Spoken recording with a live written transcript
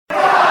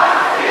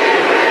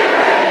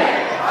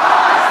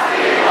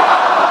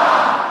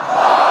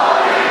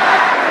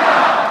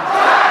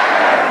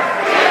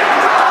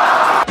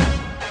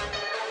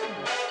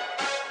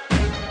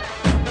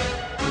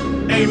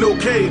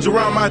change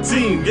around my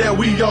team. Yeah,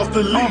 we off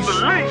the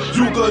leash.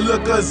 You could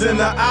look us in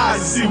the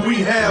eyes and see we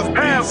have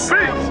peace.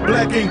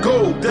 Black and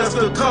gold, that's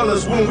the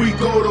colors when we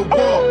go to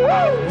war.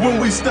 When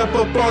we step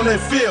up on that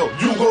field,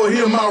 you gon'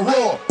 hear my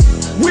roar.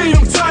 We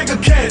them tiger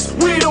cats,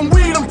 we them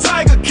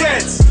tiger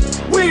cats.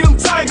 We them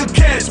tiger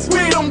cats,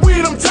 we them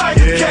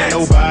tiger cats.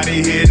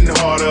 Nobody hitting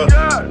harder.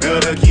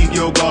 Better keep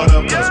your guard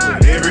up. Cause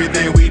with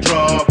everything we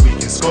draw, we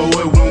can score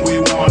it when we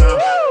wanna.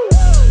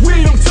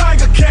 We them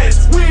tiger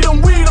cats, we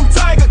them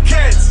tiger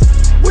cats.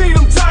 We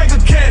them tiger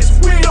cats,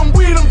 we them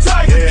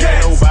tiger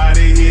cats.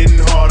 Nobody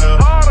hitting harder.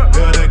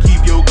 Better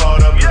keep your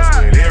guard up.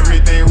 Cause with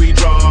everything we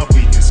draw,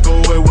 we can score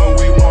it when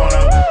we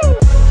wanna.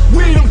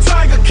 We them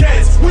tiger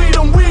cats, we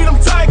them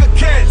tiger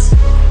cats.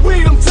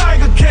 We them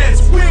tiger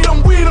cats, we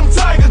them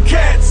tiger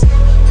cats.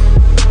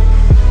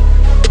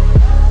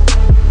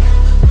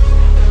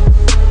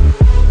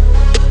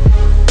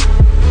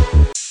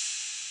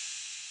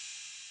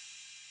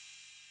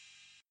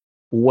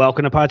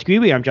 Welcome to Pod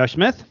Squeeby. I'm Josh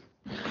Smith.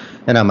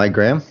 And I'm Mike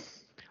Graham.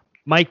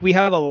 Mike, we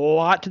have a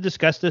lot to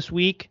discuss this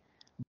week,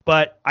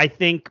 but I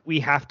think we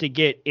have to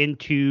get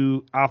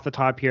into, off the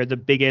top here, the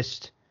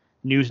biggest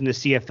news in the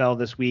CFL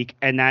this week,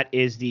 and that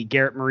is the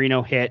Garrett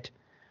Marino hit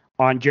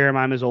on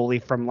Jeremiah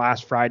Masoli from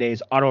last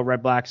Friday's Ottawa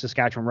Redblacks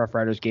Saskatchewan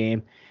Roughriders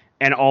game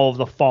and all of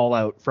the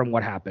fallout from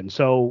what happened.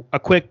 So a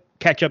quick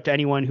catch up to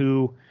anyone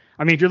who,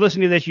 I mean, if you're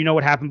listening to this, you know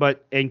what happened,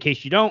 but in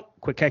case you don't,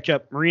 quick catch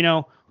up.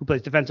 Marino, who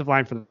plays defensive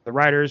line for the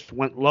Riders,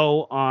 went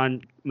low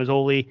on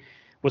Masoli,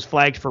 was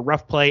flagged for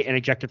rough play and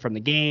ejected from the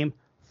game.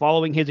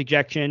 Following his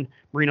ejection,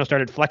 Marino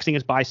started flexing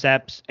his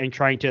biceps and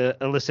trying to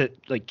elicit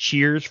like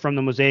cheers from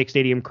the Mosaic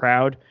Stadium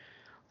crowd.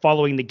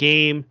 Following the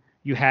game,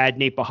 you had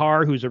Nate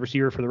Bahar, who's a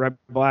receiver for the Red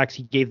Blacks.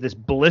 He gave this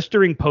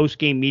blistering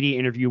post-game media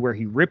interview where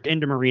he ripped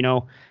into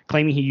Marino,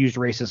 claiming he used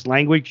racist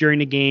language during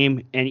the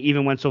game, and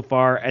even went so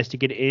far as to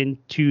get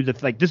into the,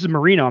 like, this is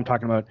Marino I'm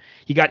talking about.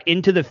 He got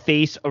into the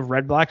face of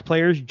Red Blacks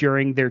players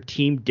during their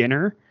team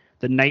dinner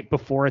the night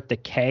before at the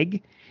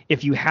Keg.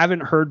 If you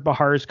haven't heard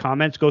Bahar's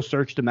comments, go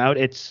search them out.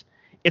 It's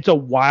a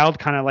wild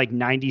kind of like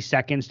 90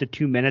 seconds to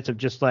 2 minutes of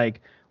just like,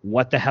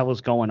 what the hell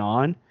is going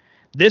on?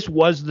 This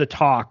was the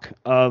talk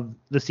of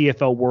the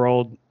CFL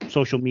world,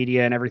 social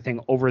media, and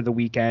everything over the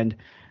weekend.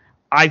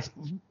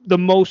 The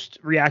most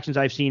reactions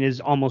I've seen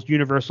is almost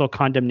universal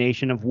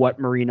condemnation of what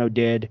Marino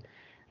did.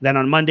 Then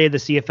on Monday, the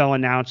CFL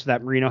announced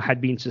that Marino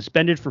had been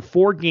suspended for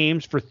 4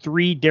 games for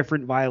 3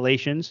 different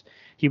violations.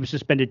 He was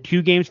suspended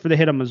 2 games for the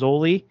hit on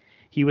Masoli.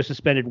 He was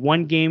suspended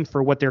 1 game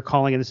for what they're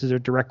calling, and this is a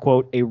direct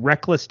quote, a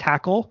reckless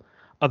tackle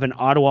of an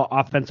Ottawa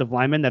offensive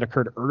lineman that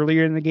occurred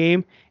earlier in the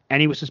game. And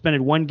he was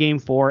suspended 1 game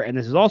for, and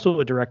this is also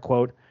a direct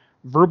quote,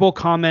 verbal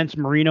comments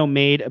Marino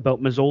made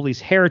about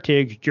Masoli's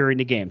heritage during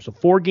the game. So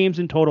 4 games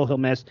in total he'll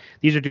miss.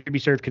 These are to be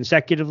served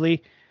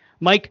consecutively.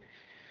 Mike,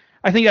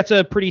 I think that's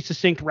a pretty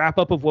succinct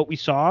wrap-up of what we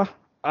saw.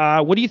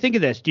 What do you think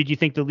of this? Did you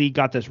think the league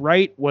got this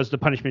right? Was the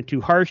punishment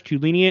too harsh, too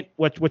lenient?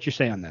 What's your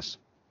say on this?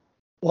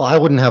 Well, I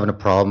wouldn't have a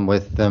problem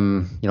with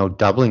them,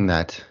 doubling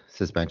that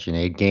suspension,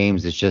 8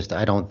 games. It's just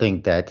I don't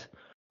think that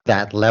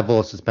level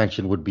of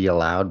suspension would be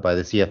allowed by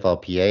the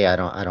CFLPA.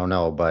 I don't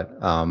know, but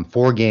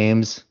 4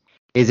 games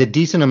is a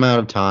decent amount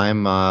of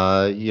time.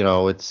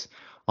 It's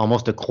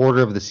almost a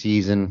quarter of the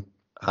season.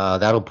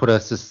 That'll put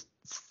us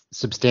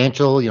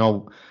substantial.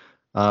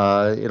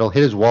 It'll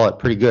hit his wallet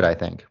pretty good, I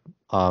think.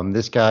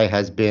 This guy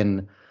has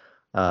been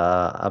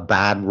a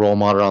bad role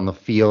model on the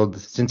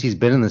field since he's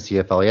been in the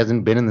CFL. He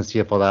hasn't been in the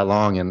CFL that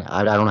long, and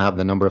I don't have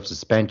the number of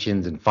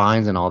suspensions and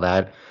fines and all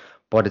that,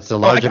 but it's a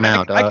large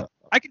amount.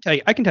 I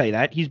can tell you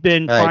that. He's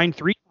been fined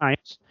 3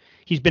 times.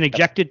 He's been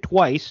ejected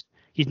twice.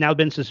 He's now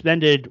been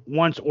suspended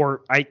once,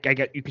 or I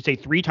get you could say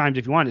 3 times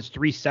if you want. It's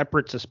 3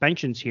 separate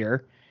suspensions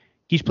here.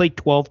 He's played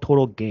 12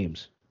 total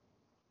games.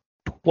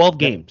 12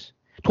 games.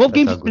 12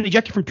 games. He's been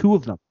ejected from 2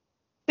 of them.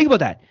 Think about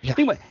that. Yeah.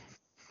 Think about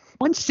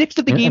 1/6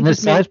 of the games. And the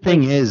sad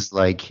thing is,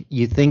 like,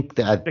 you think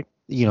that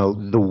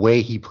the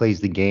way he plays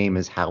the game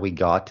is how he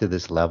got to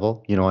this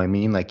level. You know what I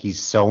mean? Like,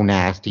 he's so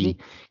nasty.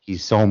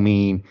 He's so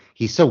mean.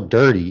 He's so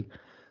dirty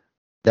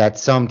that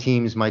some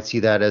teams might see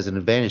that as an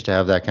advantage to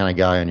have that kind of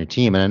guy on your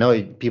team. And I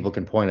know people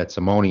can point at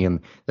Simone, and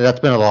that's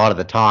been a lot of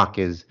the talk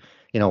is,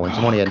 when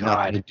Simone had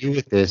nothing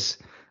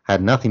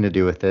to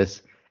do with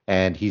this,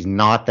 and he's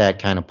not that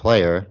kind of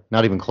player,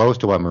 not even close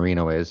to what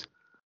Marino is.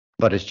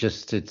 But it's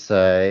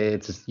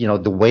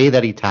the way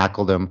that he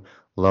tackled him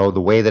low, the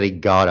way that he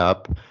got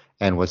up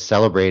and was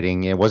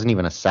celebrating. It wasn't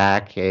even a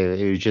sack.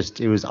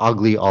 It was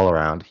ugly all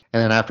around.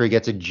 And then after he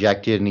gets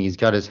ejected and he's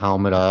got his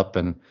helmet up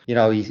and,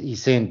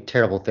 he's saying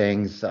terrible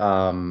things.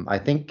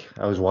 I think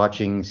I was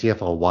watching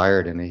CFL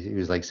Wired and he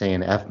was like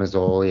saying F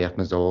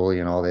Masoli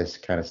and all this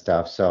kind of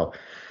stuff. So,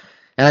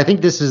 and I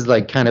think this is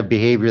like kind of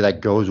behavior that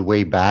goes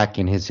way back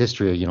in his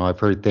history. I've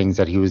heard things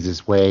that he was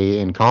this way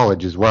in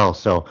college as well.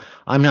 So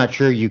I'm not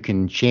sure you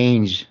can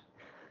change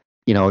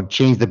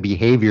the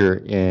behavior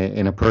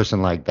in a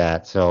person like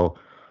that. So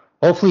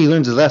hopefully he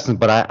learns his lesson,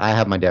 but I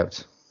have my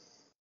doubts.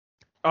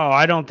 Oh,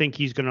 I don't think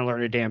he's going to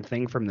learn a damn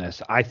thing from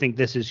this. I think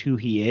this is who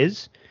he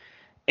is.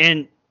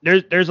 And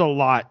there's a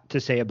lot to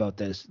say about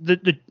this.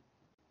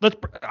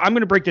 I'm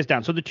going to break this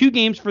down. So the 2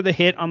 games for the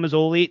hit on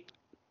Masoli,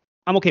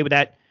 I'm okay with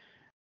that.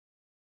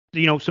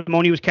 You know,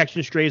 Simoni was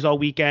catching strays all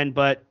weekend,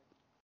 but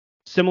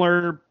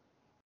similar.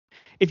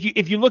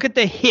 If you look at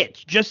the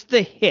hits, just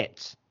the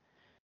hits,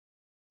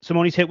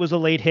 Simoni's hit was a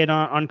late hit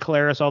on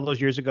Collaros all those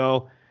years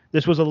ago.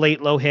 This was a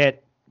late low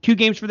hit. 2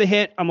 games for the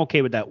hit, I'm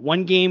okay with that.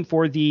 1 game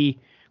for the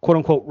quote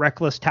unquote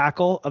reckless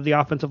tackle of the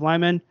offensive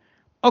lineman.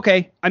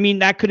 Okay. I mean,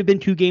 that could have been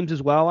 2 games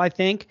as well, I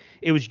think.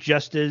 It was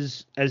just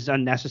as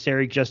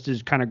unnecessary, just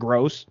as kind of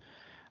gross.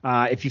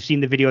 If you've seen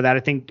the video of that,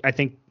 I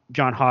think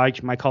John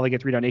Hodge, my colleague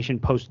at 3 Down Nation,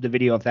 posted the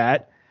video of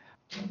that.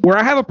 Where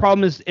I have a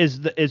problem is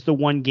the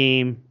 1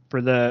 game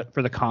for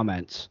the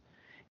comments.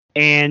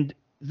 And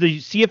the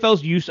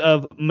CFL's use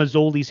of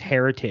Masoli's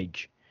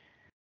heritage.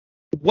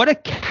 What a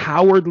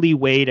cowardly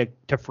way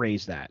to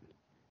phrase that.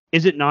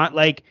 Is it not?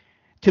 Like,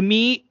 to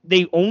me,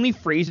 they only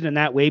phrase it in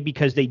that way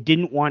because they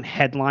didn't want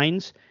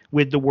headlines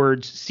with the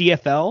words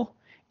CFL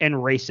and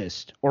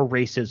racist or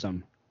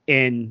racism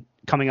in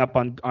coming up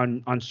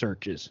on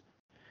searches.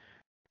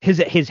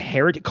 His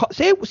heritage.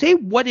 Say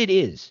what it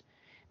is.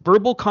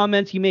 Verbal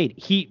comments he made.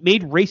 He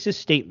made racist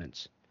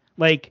statements.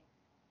 Like,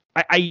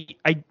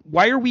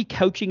 why are we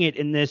couching it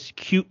in this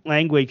cute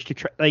language to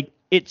try? Like,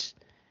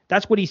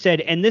 that's what he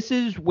said. And this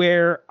is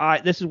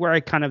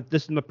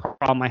the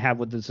problem I have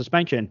with the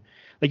suspension.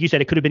 Like you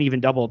said, it could have been even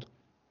doubled.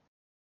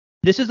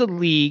 This is a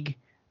league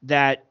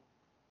that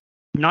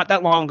not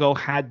that long ago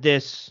had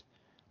this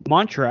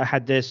mantra,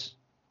 had this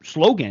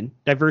slogan,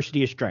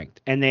 diversity is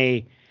strength. And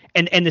the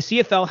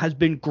CFL has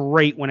been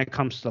great when it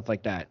comes to stuff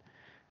like that.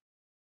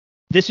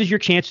 This is your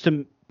chance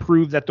to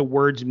prove that the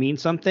words mean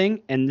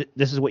something, and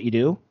this is what you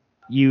do.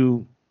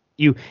 You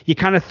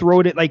kind of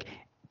throw it at, like,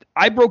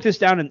 I broke this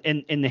down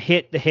in the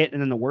hit,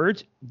 and then the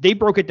words. They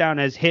broke it down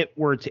as hit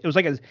words. It was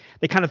like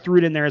they kind of threw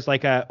it in there as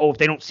like if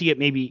they don't see it,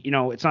 maybe, you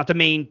know, it's not the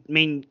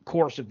main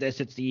course of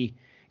this. It's the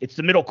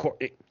middle course.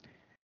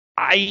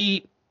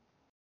 I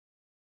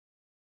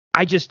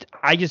just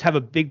have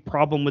a big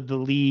problem with the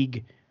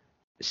league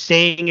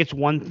saying it's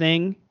one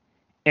thing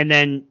and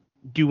then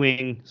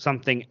doing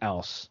something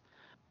else.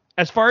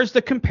 As far as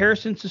the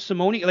comparison to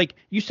Simoni, like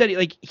you said,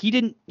 like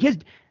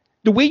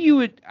the way you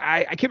would,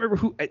 I can't remember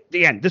who,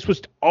 again, this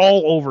was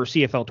all over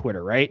CFL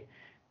Twitter, right?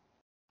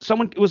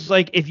 Someone was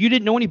like, if you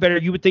didn't know any better,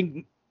 you would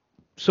think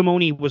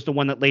Simoni was the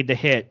one that laid the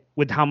hit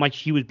with how much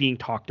he was being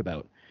talked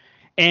about.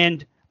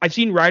 And I've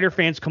seen Rider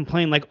fans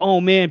complain like, oh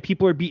man,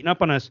 people are beating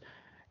up on us.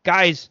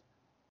 Guys,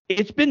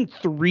 it's been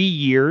 3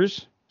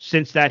 years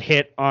since that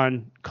hit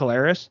on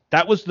Collaros.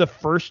 That was the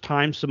first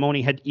time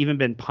Simoni had even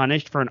been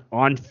punished for an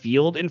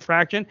on-field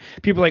infraction.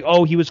 People are like,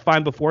 oh, he was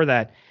fine before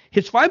that.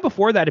 His fine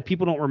before that, if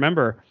people don't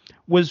remember,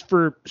 was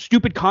for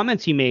stupid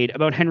comments he made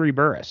about Henry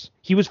Burris.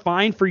 He was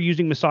fined for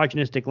using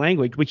misogynistic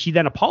language, which he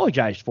then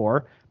apologized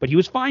for, but he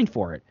was fined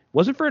for it. It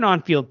wasn't for an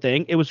on-field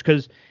thing. It was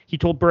because he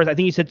told Burris, I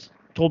think he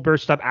told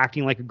Burris stop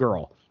acting like a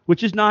girl,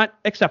 which is not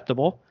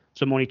acceptable.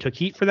 Simoni took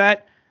heat for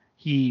that.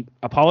 He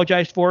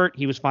apologized for it.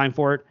 He was fined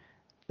for it.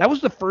 That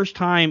was the first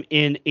time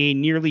in a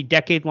nearly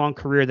decade-long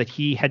career that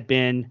he had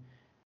been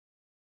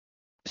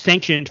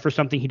sanctioned for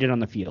something he did on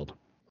the field.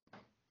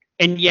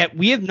 And yet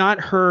we have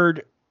never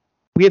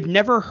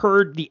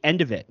heard the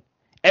end of it.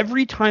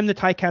 Every time the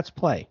Ticats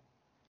play,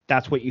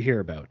 that's what you hear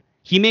about.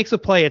 He makes a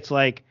play. It's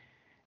like,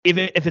 if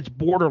it's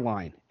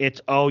borderline,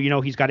 it's, oh, you know,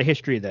 he's got a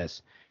history of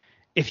this.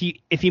 If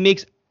he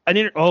makes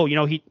and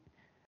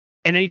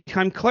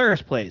anytime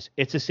Collaros plays,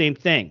 it's the same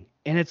thing.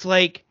 And it's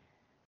like,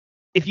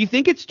 if you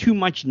think it's too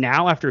much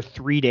now after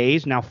 3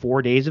 days, now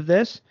 4 days of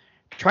this,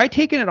 try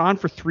taking it on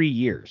for 3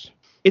 years.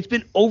 It's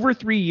been over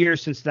 3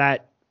 years since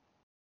that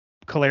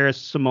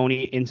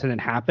Collaros-Simoni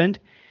incident happened,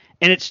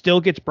 and it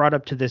still gets brought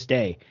up to this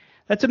day.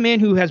 That's a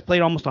man who has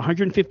played almost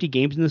 150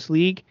 games in this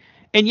league,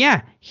 and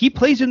yeah, he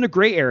plays in the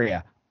gray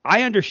area.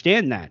 I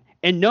understand that.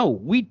 And no,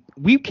 we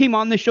came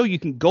on this show. You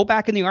can go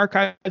back in the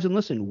archives and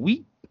listen.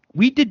 We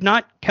did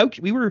not couch.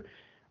 We were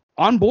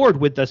on board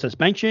with the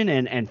suspension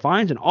and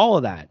fines and all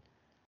of that.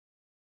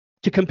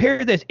 To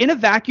compare this in a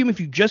vacuum, if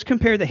you just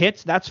compare the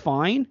hits, that's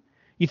fine.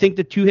 You think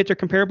the 2 hits are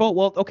comparable?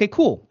 Well, okay,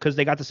 cool, because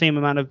they got the same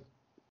amount of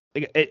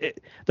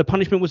the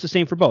punishment was the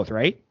same for both,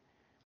 right?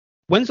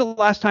 When's the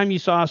last time you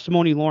saw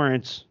Simoni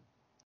Lawrence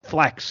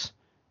flex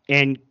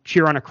and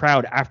cheer on a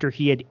crowd after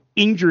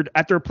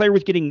a player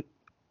was getting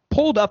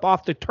pulled up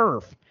off the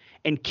turf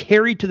and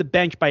carried to the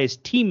bench by his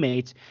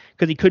teammates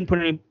because he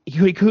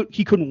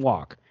couldn't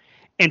walk?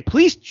 And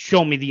please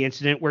show me the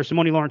incident where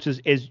Simoni Lawrence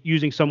is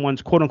using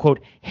someone's quote unquote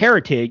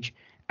heritage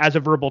as a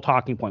verbal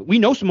talking point. We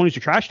know Simoni's a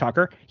trash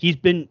talker.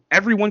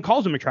 Everyone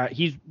calls him a trash.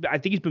 I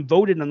think he's been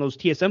voted on those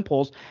TSM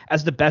polls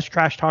as the best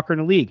trash talker in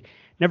the league.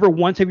 Never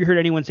once have you heard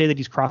anyone say that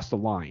he's crossed the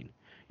line.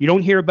 You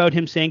don't hear about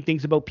him saying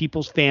things about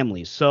people's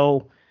families.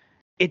 So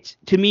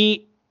to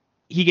me,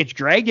 he gets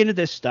dragged into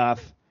this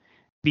stuff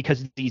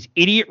because these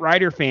idiot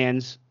Rider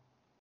fans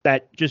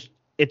that just,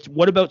 it's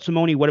what about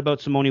Simoni? What about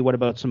Simoni? What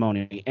about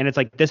Simoni? And it's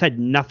like, this had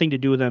nothing to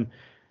do with him.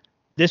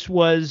 This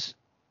was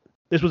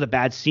a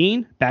bad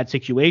scene, bad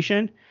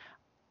situation.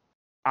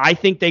 I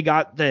think they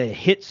got the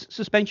hits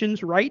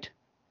suspensions right,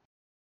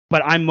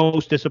 but I'm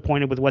most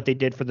disappointed with what they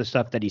did for the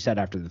stuff that he said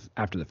after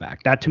the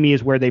fact. That to me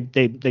is where they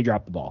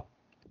dropped the ball.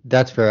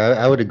 That's fair.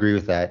 I would agree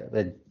with that.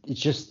 It's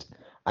just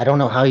I don't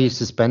know how you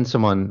suspend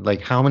someone.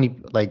 Like how many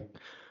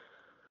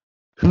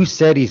who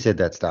said he said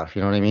that stuff?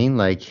 You know what I mean?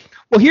 Like,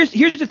 well, here's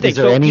the thing.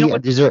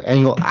 Is there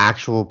any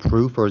actual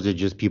proof, or is it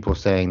just people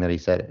saying that he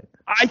said it?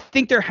 I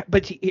think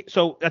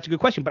so that's a good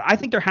question, but I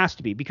think there has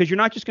to be, because you're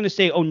not just going to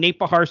say, oh, Nate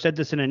Bahar said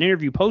this in an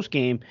interview post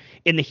game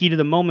in the heat of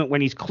the moment when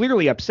he's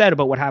clearly upset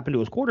about what happened to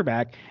his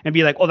quarterback, and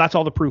be like, oh, that's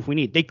all the proof we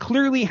need. They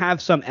clearly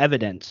have some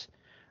evidence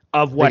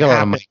of what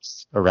happened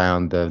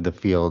around the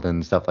field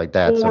and stuff like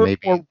that. So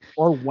maybe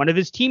or one of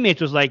his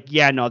teammates was like,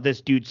 yeah, no, this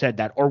dude said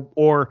that,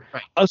 or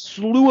right. A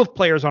slew of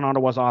players on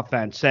Ottawa's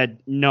offense said,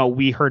 no,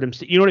 we heard him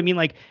say, you know what I mean?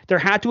 Like there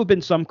had to have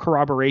been some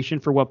corroboration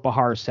for what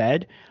Bahar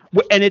said,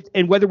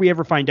 and whether we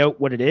ever find out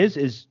what it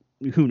is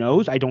who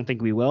knows? I don't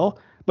think we will.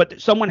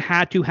 But someone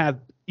had to have.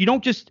 You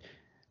don't just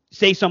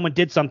say someone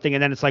did something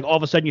and then it's like all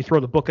of a sudden you throw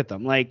the book at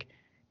them. Like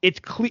it's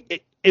clear,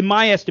 in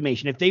my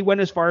estimation, if they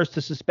went as far as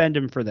to suspend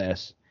him for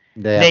this,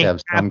 they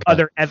have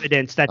other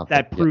evidence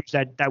that proves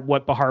that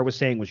what Bahar was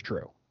saying was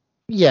true.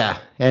 Yeah,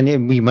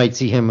 and we might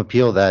see him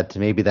appeal that to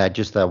maybe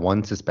that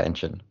one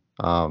suspension.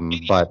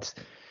 But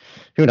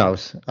who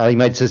knows? He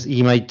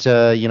might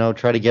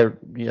try to get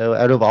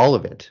out of all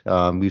of it.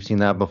 We've seen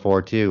that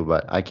before too,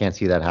 but I can't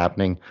see that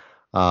happening.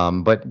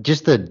 But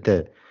just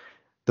the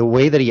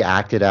way that he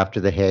acted after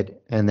the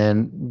hit, and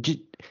then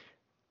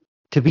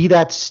to be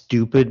that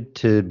stupid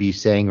to be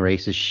saying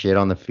racist shit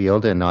on the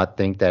field and not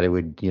think that it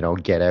would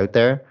get out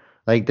there.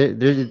 Like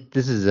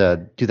this is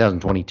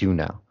 2022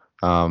 now.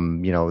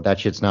 That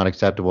shit's not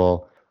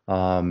acceptable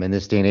in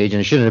this day and age, and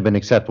it shouldn't have been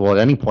acceptable at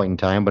any point in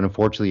time, but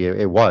unfortunately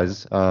it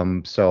was.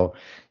 So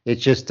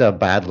it's just a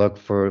bad look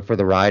for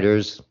the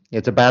Riders.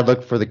 It's a bad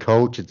look for the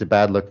coach. It's a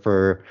bad look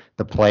for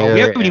the player.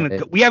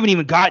 We haven't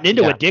even gotten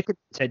into what Dickinson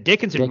said.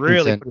 Dickinson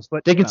really put his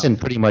foot down. Dickinson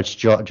pretty much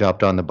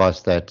jumped on the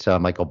bus that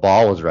Michael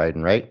Ball was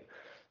riding, right?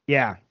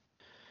 Yeah,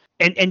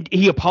 and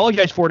he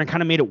apologized for it and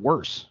kind of made it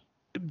worse.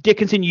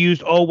 Dickinson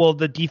used,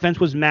 the defense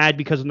was mad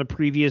because in the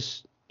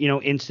previous,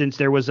 instance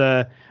there was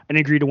an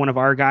injury to one of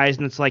our guys,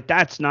 and it's like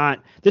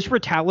this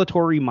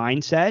retaliatory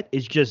mindset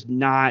is just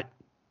not.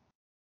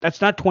 That's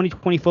not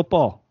 2020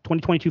 football,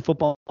 2022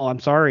 football. I'm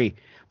sorry,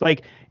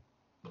 like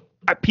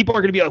people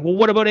are going to be like, well,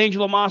 what about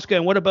Angelo Mosca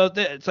and what about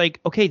this? It's like,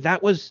 okay,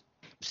 that was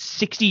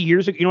 60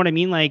 years ago. You know what I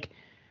mean? Like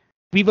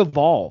we've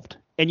evolved.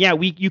 And yeah,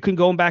 you can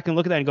go back and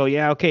look at that and go,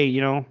 yeah,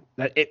 okay,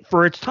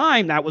 for its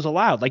time that was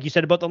allowed. Like you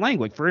said about the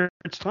language, for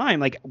its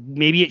time, like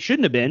maybe it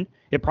shouldn't have been.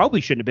 It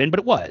probably shouldn't have been, but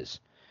it was.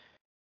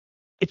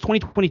 It's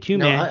 2022,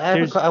 man.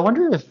 I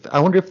wonder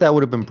if that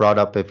would have been brought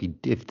up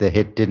if the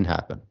hit didn't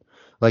happen.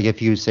 Like if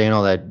he was saying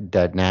all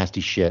that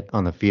nasty shit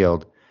on the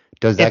field,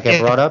 does that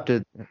get brought up?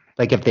 If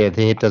the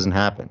hit doesn't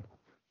happen?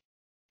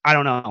 I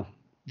don't know.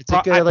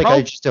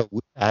 It's just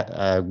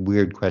a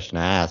weird question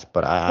to ask,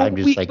 but I'm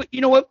just like. But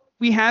you know what?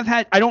 We have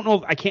had, I don't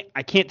know, I can't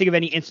think of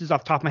any instance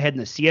off the top of my head in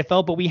the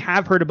CFL, but we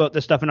have heard about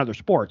this stuff in other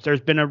sports.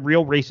 There's been a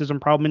real racism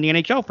problem in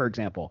the NHL, for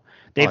example.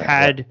 They've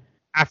had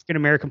African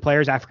American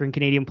players, African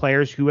Canadian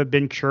players who have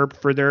been chirped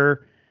for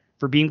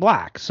being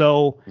black.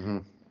 So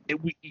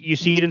you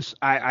see it in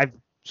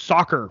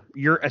soccer,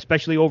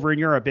 especially over in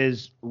Europe,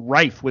 is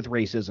rife with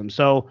racism.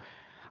 So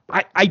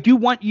I do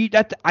want you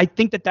I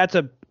think that's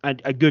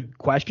a good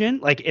question.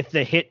 Like if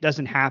the hit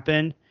doesn't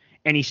happen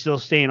and he's still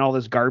saying all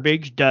this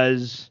garbage,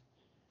 does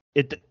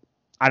it?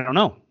 I don't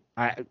know.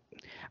 I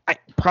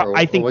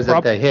think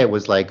the hit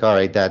was like, all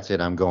right, that's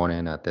it. I'm going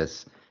in at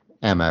this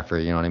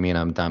MFer. You know what I mean?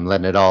 I'm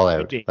letting it all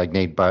out, like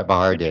Nate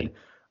Bahar did.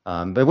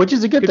 But which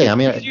is a good thing. I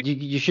mean,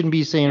 you shouldn't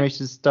be saying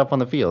racist stuff on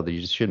the field. You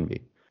just shouldn't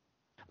be.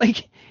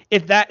 Like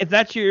if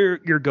that's your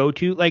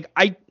go-to, like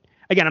I'm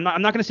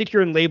not going to sit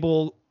here and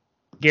label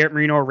Garrett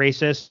Marino a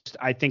racist.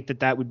 I think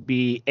that would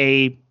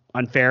be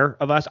unfair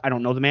of us. I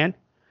don't know the man.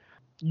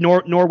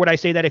 Nor would I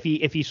say that if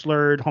he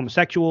slurred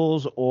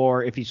homosexuals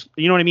or if he's,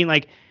 you know what I mean?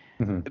 Like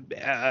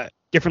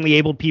differently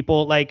abled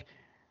people, like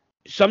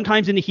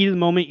sometimes in the heat of the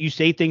moment, you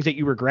say things that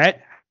you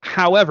regret.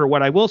 However,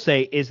 what I will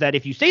say is that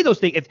if you say those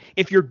things,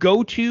 if your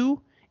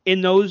go-to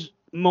in those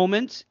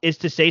moments is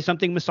to say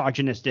something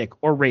misogynistic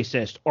or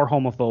racist or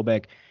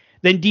homophobic,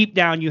 then deep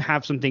down you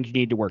have some things you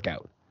need to work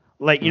out.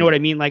 Like, you know what I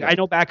mean? Like, I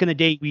know back in the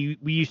day, we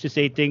used to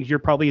say things. You're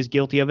probably as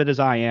guilty of it as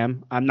I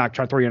am. I'm not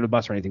trying to throw you under the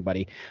bus or anything,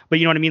 buddy. But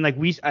you know what I mean? Like,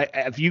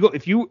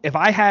 if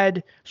I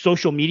had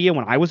social media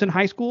when I was in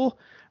high school,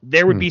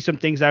 there would be some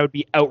things I would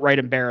be outright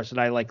embarrassed that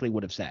I likely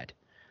would have said.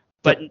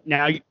 But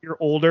now you're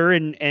older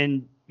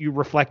and you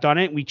reflect on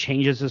it. We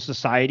change as a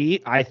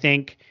society. I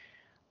think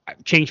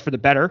change for the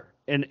better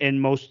in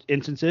most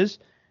instances.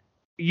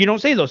 You don't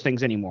say those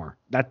things anymore.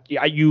 That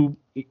you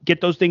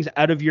get those things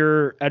out of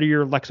your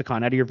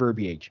lexicon, out of your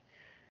verbiage.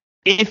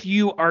 If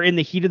you are in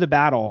the heat of the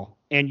battle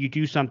and you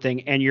do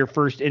something and your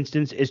first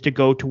instance is to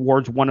go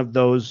towards one of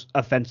those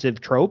offensive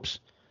tropes,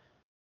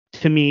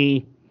 to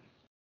me,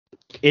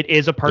 It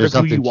is a part There's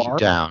of who something you deep are.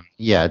 down.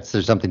 Yeah,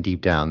 there's something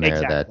deep down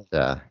there Exactly.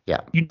 that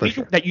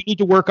That you need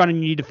to work on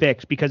and you need to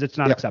fix because it's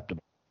not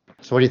acceptable.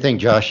 So what do you think,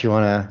 Josh? You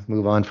want to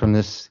move on from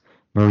this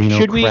Marino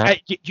Should we? crap?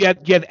 Do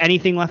you have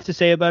anything left to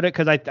say about it?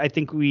 Because I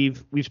think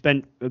we've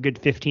spent a good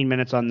 15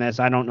 minutes on this.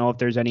 I don't know if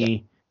there's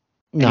any.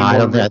 No, any I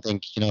more don't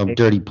think. I think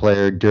dirty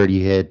player,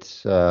 dirty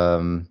hits.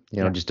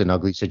 Just an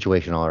ugly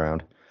situation all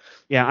around.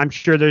 Yeah, I'm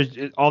sure there's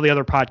all the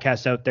other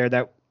podcasts out there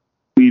that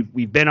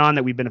we've been on,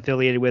 that we've been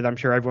affiliated with. I'm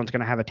sure everyone's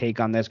going to have a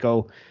take on this.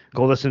 Go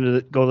listen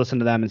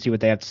to them and see what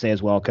they have to say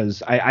as well.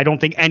 Because I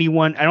don't think there's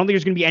going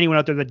to be anyone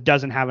out there that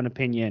doesn't have an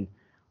opinion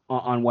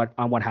on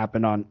what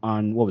happened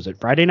on what was it,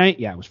 Friday night?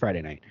 Yeah, it was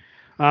Friday night.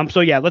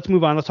 So yeah, let's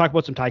move on. Let's talk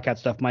about some Ticats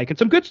stuff, Mike, and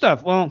some good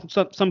stuff. Well,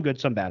 some good,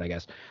 some bad, I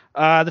guess.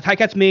 The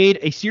Ticats made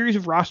a series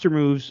of roster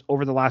moves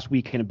over the last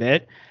week and a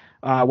bit.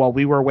 While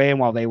we were away and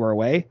while they were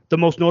away. The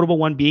most notable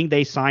one being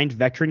they signed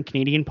veteran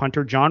Canadian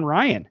punter John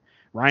Ryan.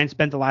 Ryan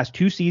spent the last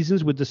 2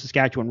 seasons with the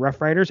Saskatchewan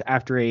Roughriders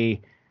after I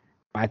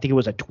think it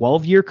was a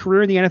 12-year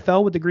career in the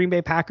NFL with the Green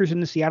Bay Packers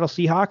and the Seattle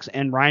Seahawks.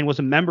 And Ryan was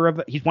a member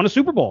of, he's won a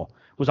Super Bowl,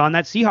 was on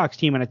that Seahawks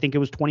team. And I think it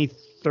was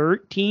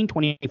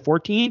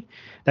 2014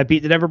 that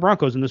beat the Denver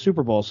Broncos in the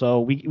Super Bowl.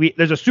 So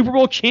there's a Super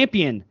Bowl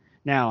champion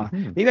now.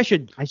 Maybe I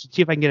should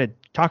see if I can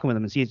talking with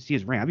him and see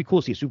his ring. It'd be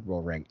cool to see a Super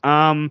Bowl ring.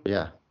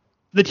 Yeah.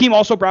 The team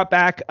also brought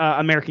back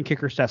American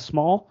kicker Seth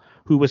Small,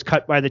 who was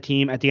cut by the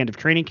team at the end of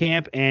training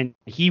camp, and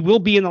he will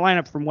be in the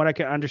lineup, from what I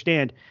can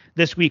understand,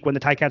 this week when the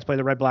Ticats play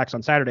the Red Blacks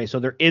on Saturday.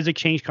 So there is a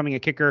change coming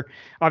at kicker.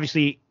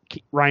 Obviously,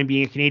 Ryan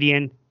being a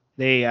Canadian,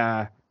 they've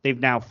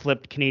now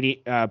flipped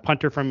Canadian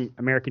punter from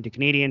American to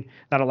Canadian.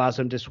 That allows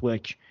them to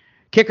switch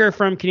kicker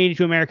from Canadian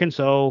to American,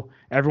 so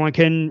everyone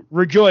can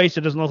rejoice.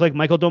 It doesn't look like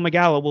Michael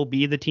Domagala will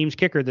be the team's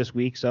kicker this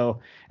week.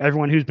 So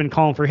everyone who's been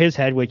calling for his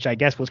head, which I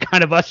guess was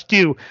kind of us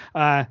too,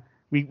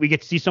 we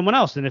get to see someone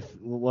else, and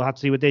we'll have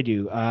to see what they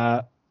do.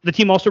 The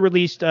team also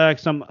released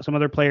some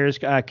other players: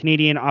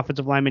 Canadian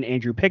offensive lineman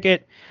Andrew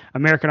Pickett,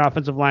 American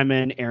offensive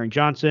lineman Aaron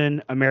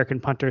Johnson, American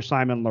punter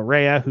Simon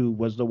Larea, who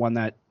was the one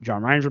that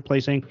John Ryan's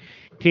replacing,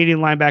 Canadian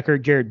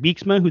linebacker Jared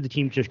Beeksma, who the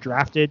team just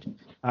drafted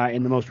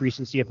in the most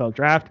recent CFL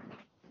draft.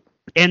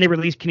 And they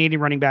released Canadian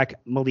running back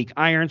Malik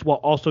Irons, while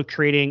also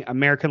trading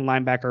American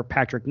linebacker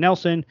Patrick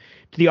Nelson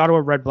to the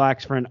Ottawa Red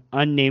Blacks for an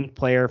unnamed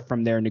player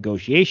from their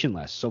negotiation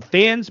list. So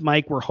fans,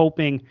 Mike, were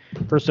hoping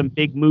for some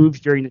big moves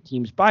during the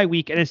team's bye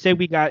week, and instead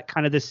we got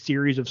kind of this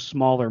series of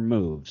smaller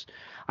moves.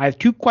 I have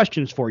 2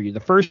 questions for you.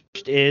 The first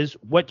is,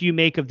 what do you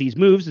make of these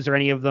moves? Is there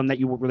any of them that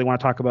you really want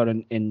to talk about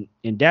in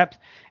depth?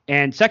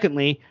 And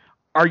secondly,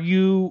 are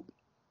you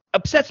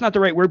upset's not the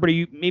right word, but are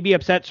you maybe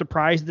upset,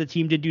 surprised the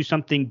team did do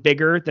something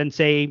bigger than,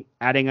 say,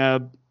 adding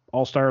a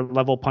all-star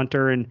level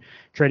punter and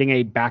trading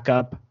a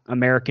backup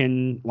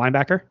American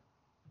linebacker?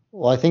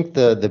 Well, I think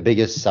the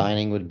biggest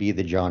signing would be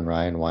the John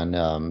Ryan one.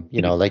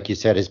 Like you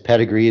said, his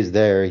pedigree is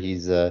there.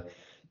 He's been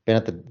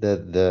at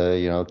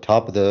the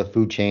top of the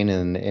food chain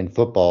in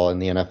football in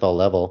the NFL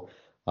level.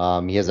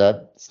 He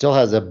still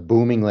has a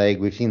booming leg.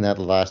 We've seen that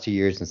the last 2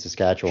 years in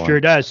Saskatchewan. Sure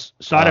does.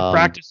 Saw it at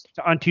practice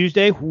on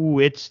Tuesday.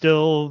 It's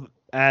still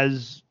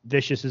as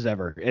vicious as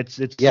ever.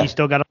 He's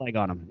still got a leg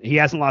on him. He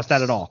hasn't lost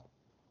that at all.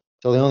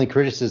 So the only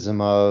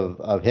criticism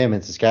of him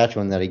in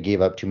Saskatchewan that he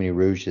gave up too many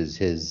rouges.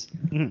 His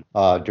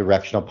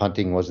directional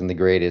punting wasn't the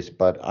greatest,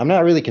 but I'm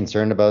not really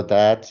concerned about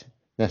that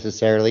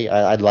necessarily.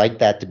 I'd like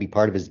that to be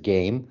part of his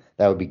game.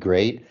 That would be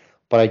great.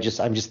 But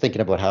I'm just thinking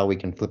about how we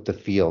can flip the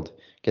field,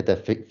 get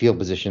that field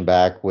position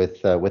back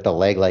with a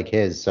leg like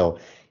his. So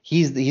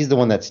he's the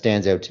one that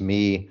stands out to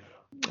me.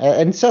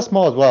 And Seth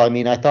Small as well. I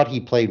mean, I thought he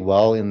played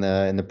well in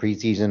the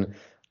preseason.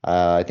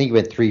 I think he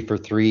went 3 for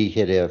 3,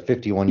 hit a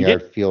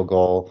 51-yard field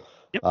goal.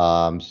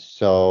 Yep.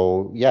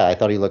 So yeah, I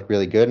thought he looked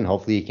really good, and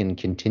hopefully he can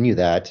continue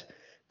that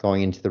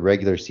going into the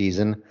regular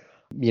season.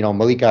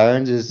 Malik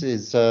Irons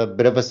is a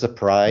bit of a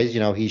surprise.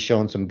 He's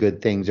shown some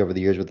good things over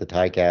the years with the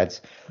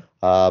Ticats,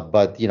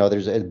 but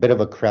there's a bit of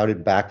a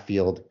crowded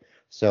backfield,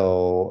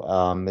 so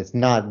it's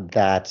not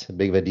that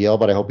big of a deal.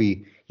 But I hope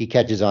he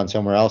catches on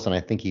somewhere else, and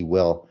I think he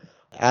will.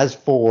 As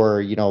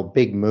for,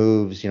 big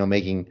moves,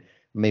 making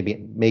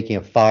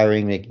a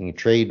firing, making a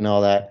trade and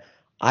all that,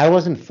 I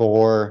wasn't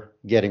for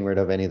getting rid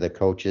of any of the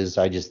coaches.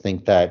 I just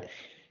think that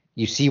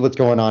you see what's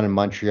going on in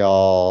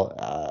Montreal,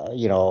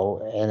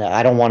 and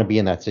I don't want to be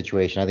in that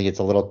situation. I think it's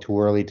a little too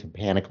early to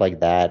panic like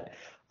that.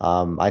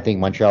 I think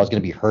Montreal is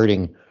going to be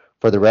hurting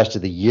for the rest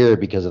of the year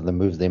because of the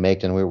moves they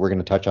make, and we're going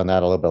to touch on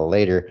that a little bit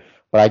later.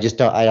 But I just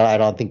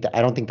don't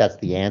think that's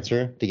the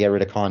answer, to get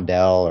rid of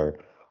Condell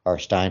or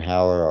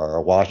Steinhauer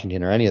or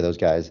Washington or any of those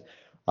guys.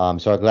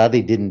 So I'm glad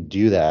they didn't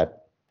do that.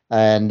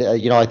 And,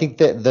 I think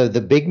that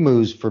the big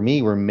moves for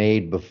me were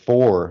made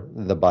before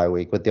the bye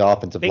week with the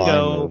offensive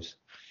line moves.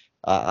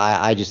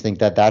 I just think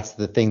that's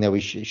the thing that we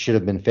should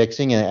have been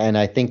fixing. And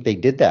I think they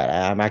did that.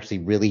 I'm actually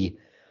really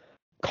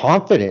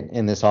confident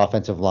in this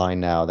offensive line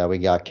now that we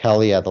got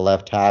Kelly at the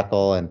left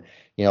tackle, and,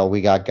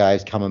 we got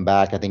guys coming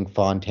back. I think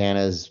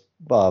Fontana's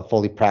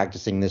fully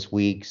practicing this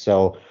week.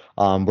 So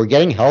we're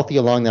getting healthy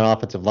along that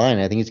offensive line.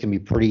 I think it's going to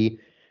be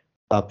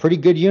a pretty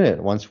good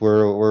unit once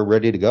we're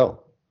ready to go.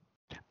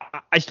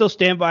 I still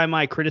stand by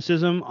my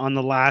criticism on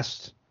the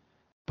last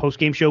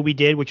post-game show we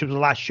did, which was the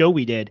last show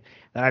we did,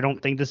 that I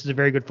don't think this is a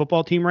very good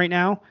football team right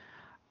now.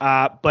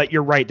 But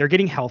you're right. They're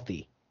getting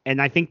healthy. And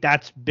I think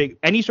that's big.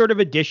 Any sort of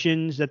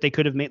additions that they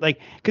could have made,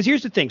 because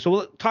here's the thing.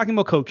 So talking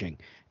about coaching,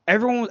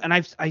 everyone, and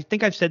I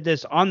think I've said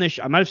this on this,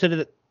 I might have said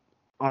it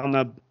on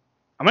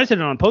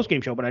a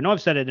post-game show, but I know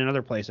I've said it in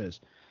other places.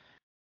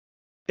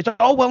 It's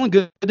all well and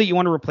good that you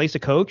want to replace a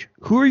coach.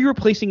 Who are you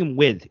replacing him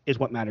with is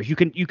what matters. You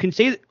can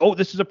say, oh,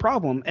 this is a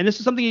problem. And this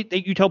is something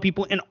that you tell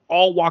people in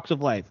all walks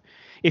of life.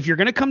 If you're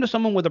going to come to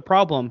someone with a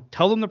problem,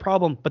 tell them the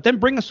problem, but then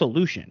bring a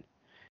solution.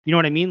 You know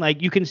what I mean?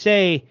 Like, you can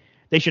say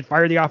they should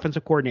fire the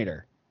offensive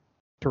coordinator.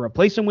 To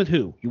replace him with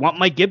who? You want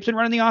Mike Gibson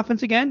running the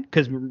offense again?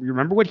 Because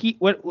remember what it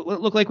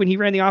looked like when he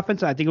ran the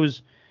offense? I think it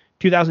was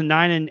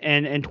 2009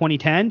 and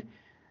 2010.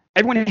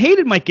 Everyone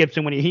hated Mike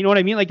Gibson when you know what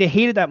I mean? Like, they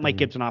hated that Mike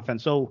Gibson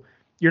offense. So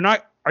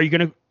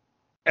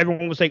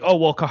everyone was like, oh,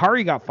 well,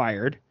 Kahari got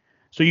fired,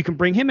 so you can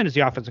bring him in as the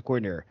offensive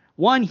coordinator.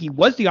 One, he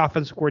was the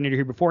offensive coordinator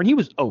here before, and he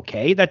was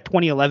okay. That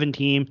 2011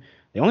 team,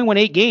 they only won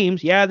 8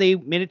 games. Yeah, they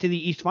made it to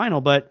the East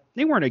Final, but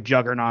they weren't a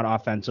juggernaut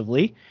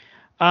offensively.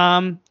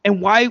 And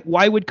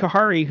why would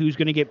Kahari, who's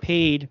going to get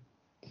paid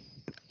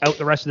out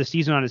the rest of the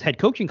season on his head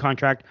coaching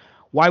contract,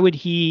 why would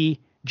he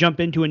jump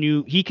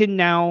into he can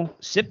now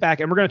sit back,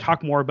 and we're going to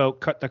talk more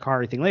about the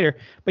Kahari thing later,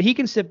 but he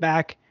can sit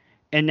back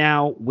and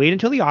now wait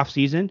until the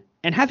offseason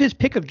and have his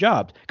pick of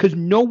jobs, because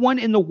no one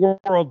in the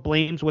world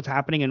blames what's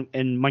happening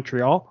in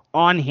Montreal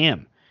on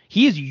him.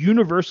 He is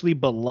universally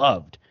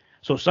beloved.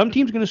 So some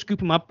team's going to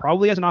scoop him up,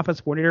 probably as an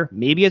offensive coordinator,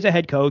 maybe as a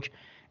head coach,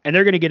 and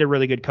they're going to get a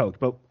really good coach.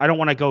 But I don't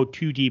want to go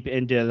too deep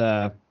into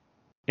the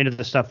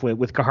stuff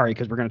with Kahari,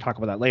 because we're going to talk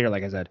about that later,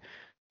 like I said.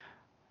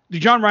 The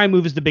John Ryan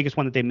move is the biggest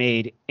one that they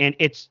made, and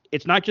it's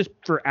not just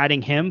for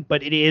adding him,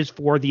 but it is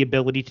for the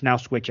ability to now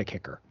switch a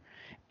kicker.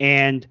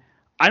 And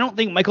I don't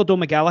think Michael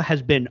Domagala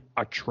has been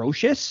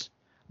atrocious,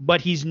 but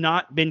he's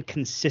not been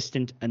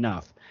consistent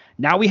enough.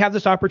 Now we have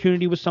this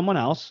opportunity with someone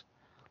else.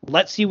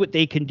 Let's see what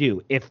they can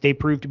do. If they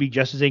prove to be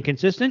just as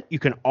inconsistent, you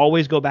can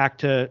always go back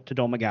to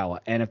Domagala.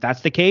 And if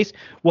that's the case,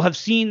 we'll have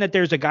seen that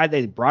there's a guy,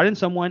 they brought in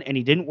someone and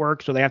he didn't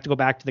work, so they have to go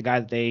back to the guy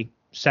that they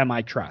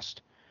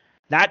semi-trust.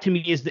 That to me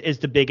is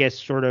the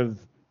biggest sort of,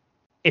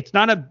 it's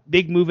not a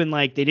big move in,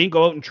 like, they didn't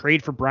go out and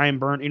trade for Brian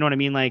Burns. You know what I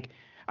mean? Like,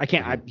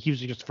 he was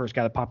just the first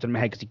guy that popped in my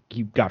head because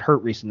he got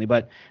hurt recently,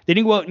 but they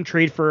didn't go out and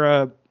trade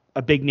for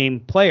a big name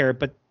player,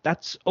 but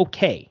that's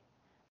okay.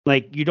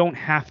 Like, you don't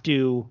have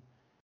to.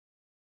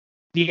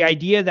 The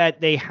idea that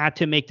they had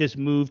to make this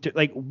move to,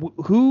 like,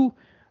 who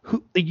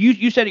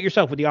you said it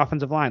yourself with the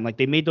offensive line, like,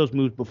 they made those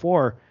moves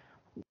before.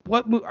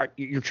 What move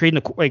you're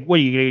trading? What are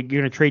you're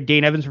going to trade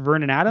Dane Evans for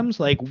Vernon Adams?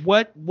 Like,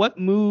 what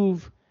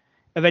move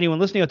of anyone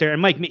listening out there?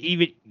 And Mike,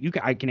 even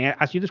I can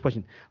ask you this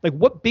question: like,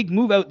 what big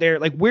move out there?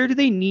 Like, where do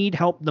they need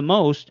help the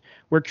most?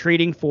 We're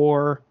trading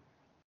for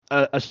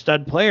a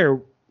stud player.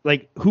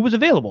 Like, who was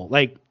available?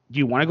 Like, do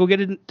you want to go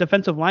get a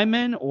defensive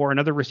lineman or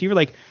another receiver?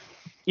 Like,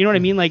 you know what I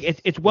mean? Like,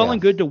 it's well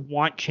and good to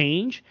want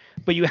change,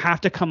 but you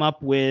have to come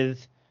up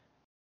with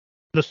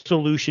the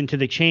solution to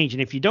the change.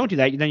 And if you don't do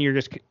that, then you're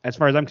just, as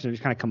far as I'm concerned,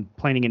 just kind of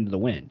complaining into the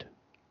wind.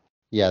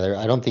 Yeah,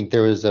 I don't think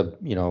there was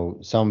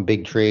some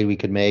big trade we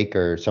could make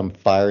or some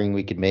firing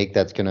we could make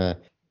that's going to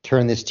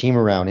turn this team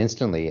around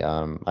instantly.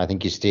 I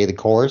think you stay the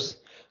course.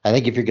 I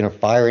think if you're going to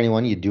fire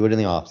anyone, you do it in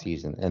the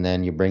offseason, and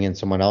then you bring in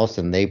someone else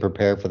and they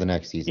prepare for the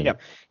next season.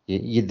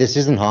 Yep. This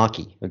isn't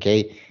hockey,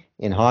 okay?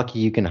 In hockey,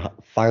 you can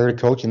fire a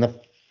coach in the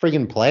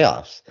friggin'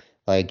 playoffs,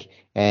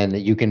 and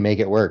you can make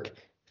it work.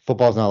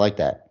 Football's not like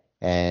that,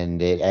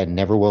 and it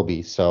never will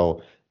be.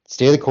 So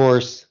stay the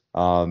course,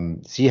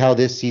 see how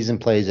this season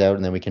plays out,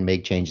 and then we can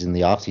make changes in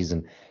the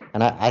offseason.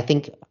 And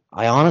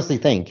I honestly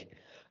think,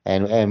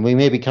 and we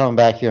may be coming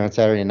back here on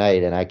Saturday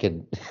night, and I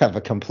could have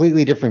a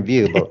completely different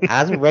view, but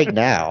as of right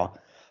now,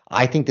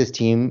 I think this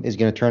team is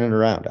going to turn it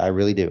around. I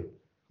really do.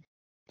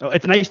 Oh,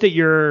 it's nice that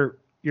you're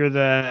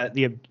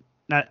the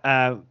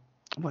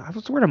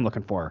what's the word I'm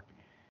looking for?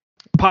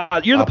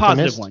 You're the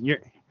positive one. You're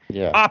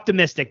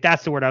optimistic.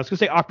 That's the word. I was going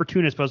to say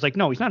opportunist, but I was like,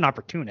 no, he's not an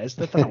opportunist.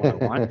 That's not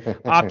what I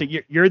want.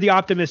 You're the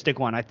optimistic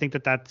one. I think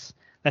that's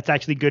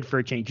actually good for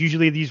a change.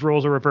 Usually these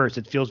roles are reversed.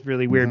 It feels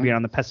really weird being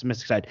on the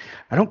pessimistic side.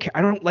 I don't care.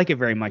 I don't like it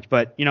very much,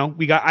 but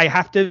I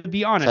have to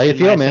be honest. How you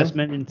feel, man?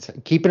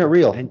 And keeping it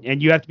real.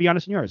 And you have to be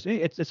honest in yours.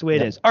 It's the way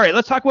it is. All right,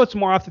 let's talk about some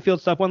more off the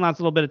field stuff. One last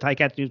little bit of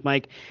Ticats news,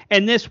 Mike.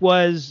 And this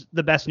was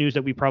the best news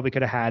that we probably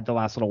could have had the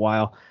last little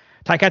while.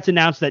 Ticats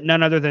announced that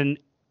none other than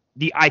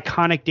the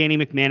iconic Danny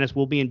McManus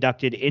will be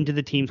inducted into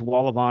the team's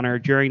Wall of Honor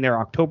during their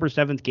October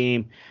 7th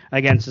game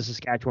against the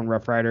Saskatchewan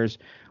Roughriders.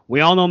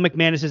 We all know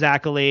McManus's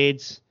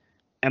accolades.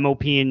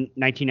 MOP in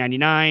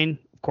 1999.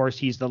 Of course,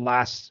 he's the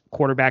last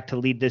quarterback to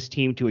lead this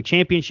team to a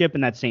championship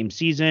in that same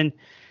season.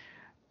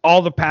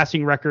 All the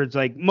passing records,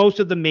 like most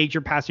of the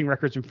major passing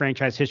records in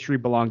franchise history,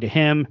 belong to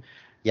him.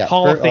 Yeah,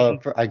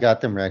 I got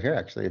them right here,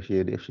 actually, if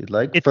you'd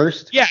like.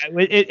 First. Yeah,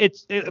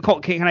 it's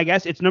can I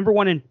guess? It's number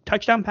one in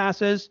touchdown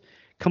passes,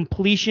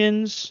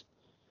 completions,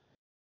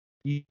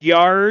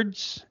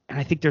 yards, and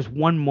I think there's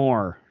one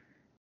more.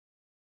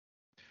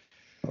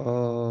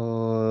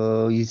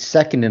 Oh, he's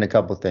second in a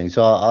couple things.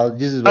 So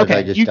this is what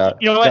I just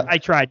got. You know what? I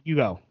tried. You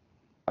go.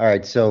 All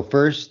right. So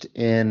first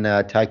in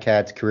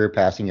Ticats career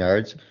passing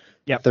yards,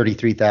 Yep.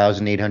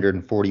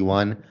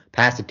 33,841.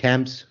 Pass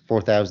attempts,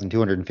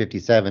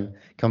 4,257.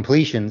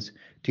 Completions,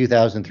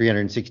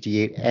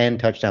 2,368. And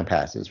touchdown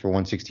passes for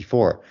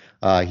 164.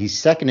 He's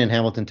second in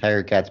Hamilton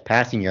Tiger Cats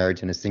passing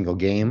yards in a single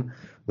game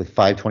with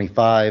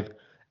 525.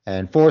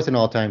 And fourth in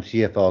all-time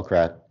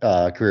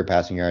CFL career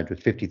passing yards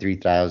with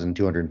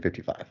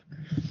 53,255.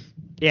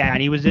 Yeah,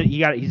 and he's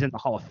in the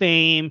Hall of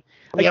Fame.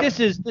 Like Yep.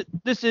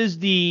 this is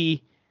the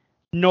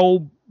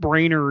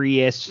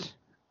no-braineriest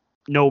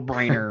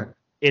no-brainer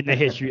in the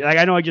history. Like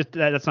I know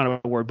that's not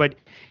a word, but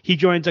he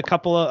joins a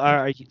couple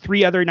of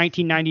three other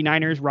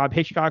 1999ers: Rob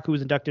Hitchcock, who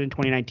was inducted in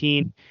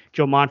 2019,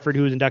 Joe Montford,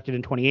 who was inducted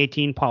in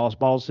 2018, Paulus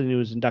Balson, who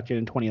was inducted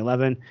in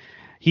 2011.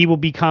 He will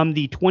become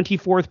the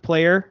 24th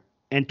player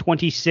and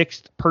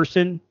 26th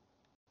person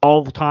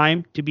all the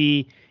time to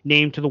be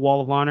named to the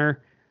Wall of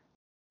Honor.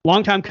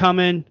 Long time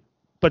coming,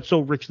 but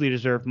so richly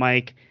deserved,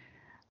 Mike.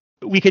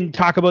 We can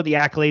talk about the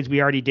accolades.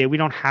 We already did. We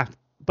don't have,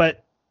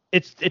 but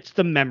it's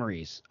the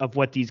memories of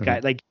what these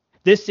guys like.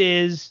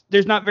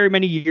 There's not very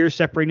many years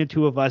separating the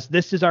two of us.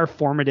 This is our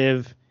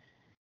formative.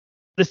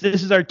 This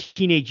is our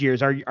teenage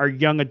years, our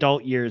young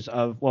adult years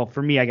of, well,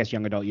 for me, I guess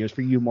young adult years,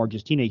 for you more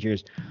just teenage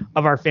years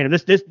of our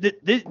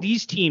fandom.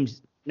 These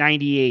teams,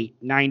 98,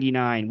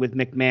 99 with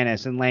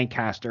McManus and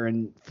Lancaster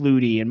and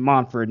Flutie and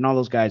Montford and all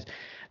those guys.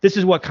 This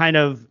is what kind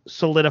of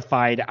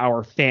solidified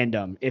our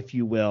fandom, if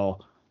you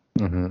will.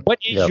 Mm-hmm.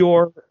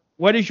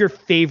 What is your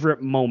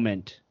favorite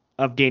moment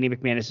of Danny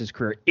McManus's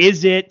career?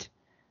 Is it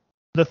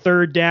the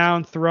third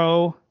down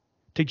throw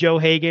to Joe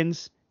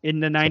Higgins in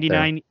the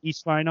 99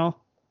 East Final?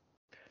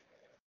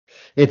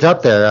 It's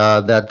up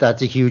there.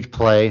 That's a huge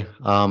play.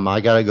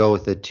 I got to go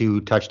with the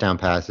 2 touchdown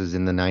passes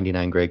in the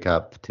 99 Grey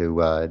Cup to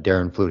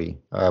Darren Flutie.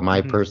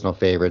 My personal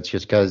favorites,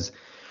 just because,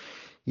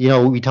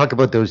 we talk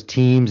about those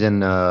teams,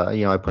 and,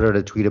 I put out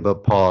a tweet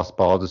about Paul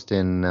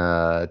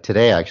Spaldiston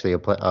today, actually, a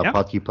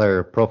Potski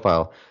player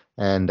profile.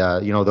 And,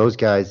 those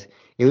guys,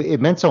 it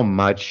meant so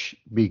much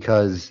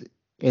because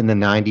in the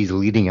 90s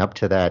leading up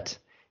to that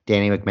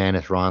Danny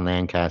McManus, Ron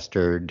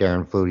Lancaster,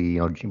 Darren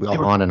Flutie,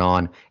 on and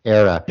on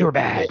era. They were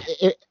bad.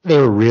 They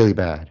were really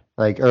bad.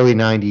 Like early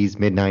 90s,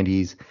 mid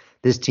 90s,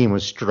 this team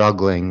was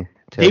struggling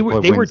to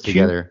put wins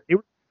together. They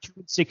were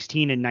 2-16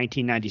 in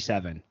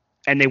 1997,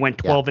 and they went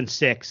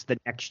 12-6 the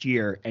next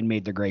year and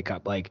made the Grey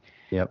Cup. Like,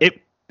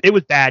 it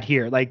was bad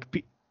here.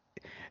 Like,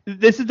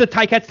 this is the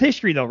Ticats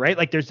history, though, right?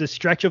 Like, there's this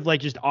stretch of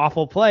like just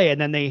awful play, and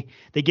then they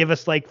give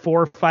us like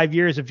 4 or 5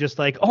 years of just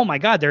like, oh my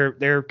God,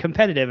 they're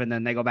competitive, and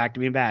then they go back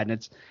to being bad,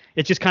 and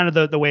it's just kind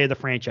of the way of the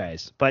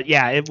franchise. But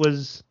yeah, it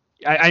was.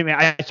 Sorry,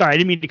 I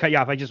didn't mean to cut you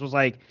off. I just was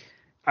like,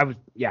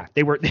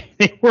 they were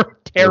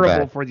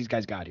terrible before these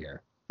guys got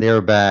here. They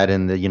were bad,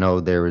 and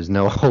there was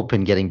no hope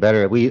in getting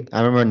better. I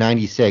remember in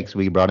 '96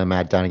 we brought in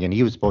Matt Dunnigan.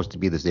 He was supposed to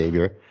be the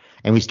savior,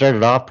 and we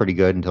started off pretty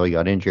good until he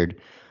got injured.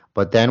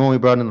 But then when we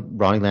brought in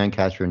Ronnie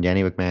Lancaster and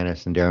Danny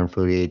McManus and Darren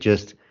Flutie, it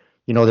just,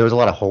 there was a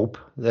lot of hope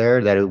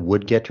there that it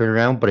would get turned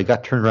around, but it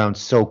got turned around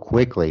so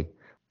quickly.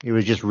 It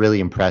was just really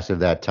impressive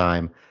that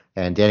time.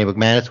 And Danny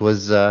McManus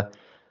was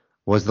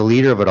the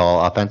leader of it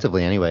all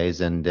offensively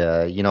anyways. And,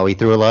 he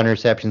threw a lot of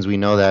interceptions. We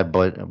know that,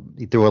 but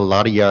he threw a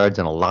lot of yards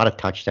and a lot of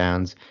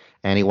touchdowns,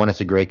 and he won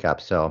us a Grey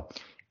Cup. So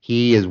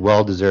he is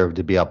well deserved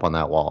to be up on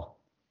that wall.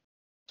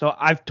 So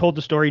I've told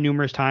the story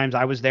numerous times.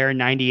 I was there in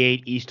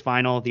 98 East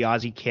Final, the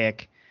Aussie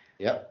kick.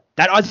 Yep.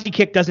 That Aussie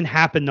kick doesn't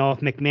happen, though, if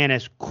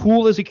McManus,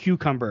 cool as a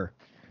cucumber,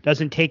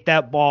 doesn't take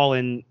that ball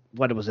in,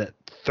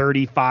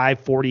 35,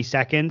 40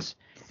 seconds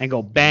and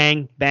go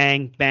bang,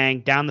 bang, bang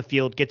down the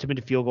field, gets him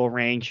into field goal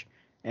range,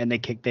 and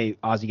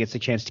Aussie gets the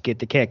chance to get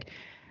the kick.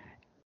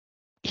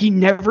 He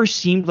never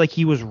seemed like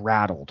he was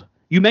rattled.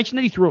 You mentioned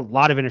that he threw a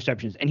lot of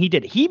interceptions, and he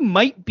did. He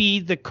might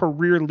be the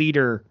career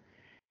leader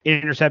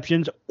in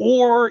interceptions,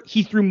 or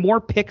he threw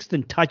more picks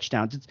than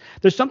touchdowns.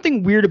 There's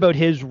something weird about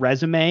his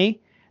resume.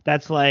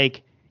 That's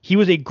like, he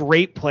was a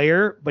great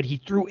player, but he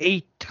threw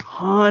a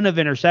ton of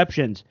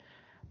interceptions,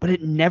 but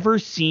it never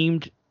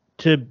seemed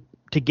to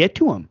get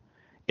to him.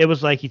 It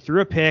was like he threw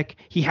a pick.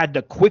 He had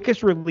the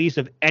quickest release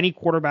of any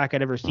quarterback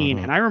I'd ever seen.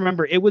 And I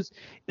remember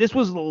this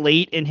was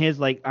late in his,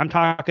 like, I'm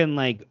talking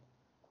like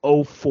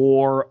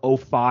 04,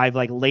 05,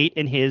 like late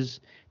in his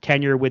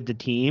tenure with the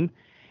team.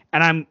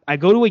 And I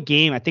go to a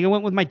game. I think I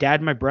went with my dad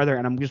and my brother,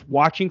 and I'm just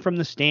watching from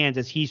the stands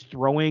as he's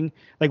throwing,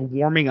 like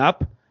warming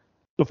up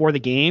before the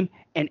game,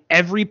 and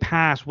every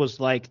pass was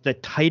like the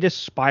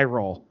tightest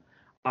spiral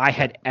I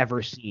had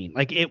ever seen.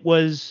 Like,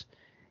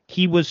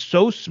 he was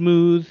so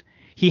smooth.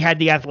 He had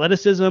the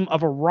athleticism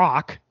of a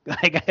rock.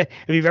 Like, if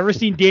you've ever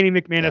seen Danny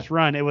McManus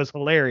run, it was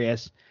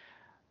hilarious.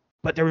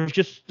 But there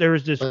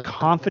was this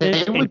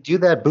confidence. They would do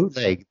that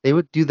bootleg. They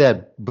would do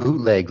that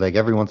bootleg like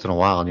every once in a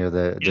while near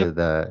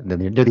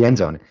the end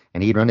zone,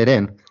 and he'd run it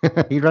in.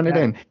 He'd run it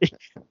in.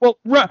 Well,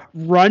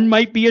 run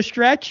might be a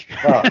stretch.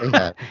 Oh,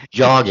 yeah.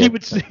 Jog it. He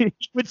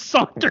would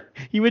saunter.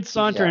 He would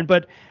saunter in,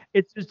 but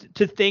it's just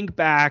to think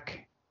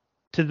back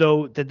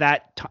to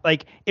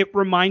like it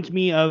reminds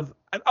me of,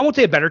 I won't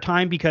say a better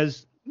time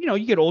because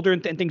you get older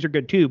and things are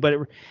good too, but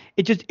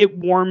it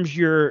warms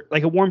your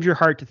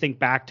heart to think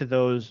back to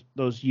those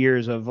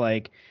years of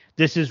like,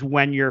 this is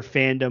when your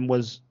fandom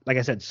was, like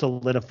I said,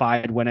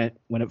 solidified when it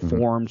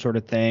formed, sort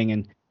of thing.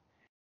 And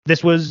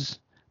this was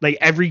like,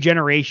 every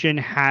generation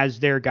has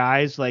their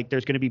guys. Like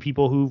there's going to be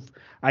people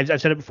I've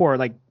said it before,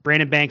 like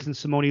Brandon Banks and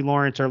Simone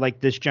Lawrence are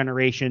like this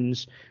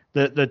generation's,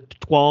 the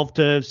 12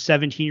 to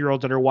 17 year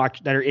olds that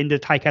are into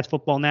Ticats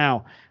football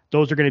now.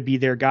 Those are going to be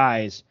their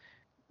guys.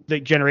 The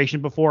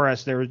generation before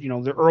us, there was,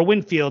 the Earl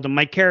Winfield and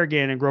Mike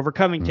Kerrigan and Grover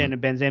Covington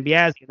and Ben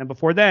Zambiazzi. And then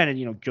before then,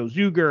 and, Joe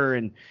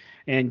Zuger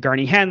and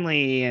Garney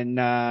Henley and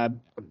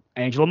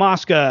Angela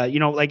Mosca,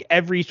 like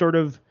every sort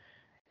of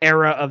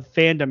era of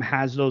fandom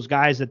has those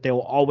guys that they'll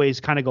always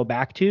kind of go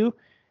back to.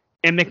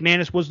 And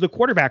McManus was the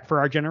quarterback for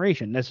our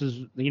generation. This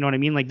is, you know what I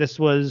mean? Like this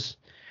was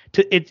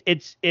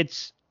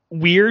it's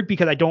weird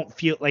because I don't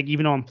feel like,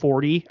 even though I'm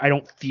 40, I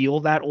don't feel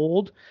that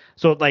old.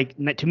 So like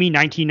to me,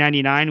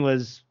 1999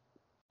 was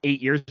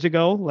 8 years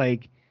ago.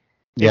 Like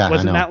it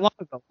wasn't that long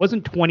ago. It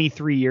wasn't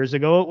 23 years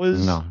ago. It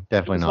was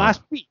definitely not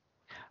last week.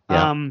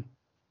 Yeah.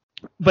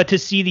 But to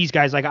see these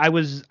guys, like I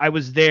was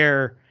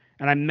there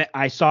and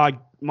I saw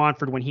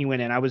Montford when he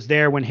went in. I was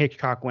there when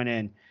Hitchcock went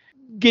in.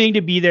 Getting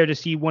to be there to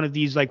see one of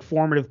these like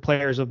formative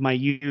players of my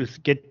youth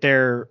get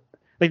their,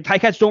 like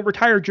Ticats don't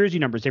retire jersey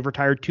numbers. They've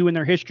retired 2 in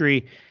their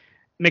history.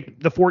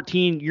 The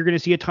 14, you're going to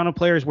see a ton of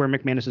players wear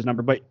McManus's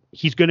number, but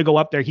he's going to go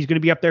up there. He's going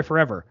to be up there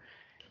forever.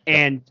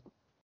 And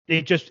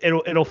I'm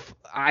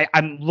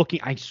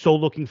so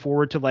looking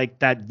forward to like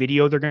that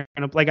video they're going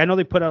to, like, I know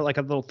they put out like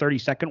a little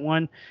 30-second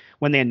one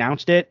when they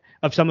announced it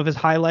of some of his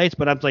highlights,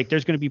 but I'm like,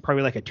 there's going to be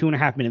probably like a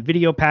 2.5-minute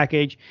video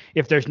package.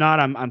 If there's not,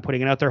 I'm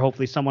putting it out there.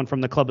 Hopefully someone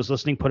from the club is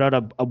listening, put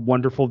out a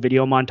wonderful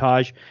video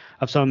montage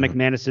of some of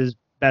McManus's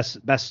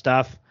best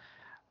stuff.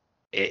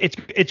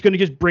 It's going to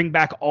just bring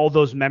back all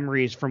those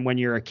memories from when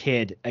you're a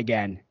kid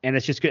again. And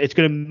it's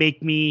going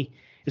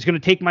to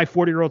take my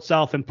 40-year-old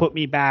self and put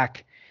me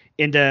back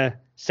into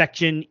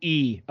Section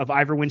E of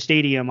Ivor Wynne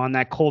Stadium on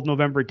that cold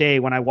November day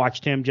when I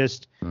watched him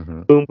just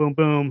boom, boom,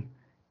 boom,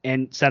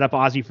 and set up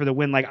Ozzy for the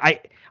win.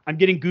 Like I'm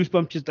getting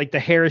goosebumps, just like the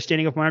hair is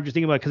standing up when I'm just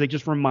thinking about it, because it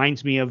just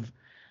reminds me of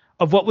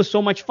what was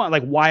so much fun,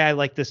 like why I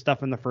like this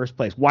stuff in the first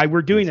place, why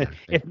we're doing this.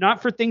 If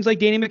not for things like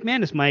Danny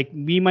McManus, Mike,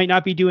 we might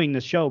not be doing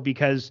this show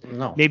because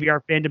maybe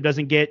our fandom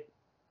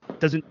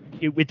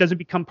doesn't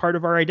become part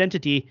of our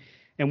identity,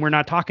 and we're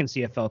not talking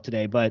CFL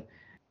today. But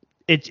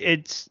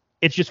it's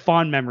just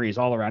fond memories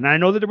all around. And I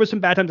know that there was some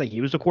bad times, like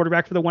he was a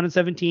quarterback for the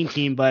 1-17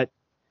 team, but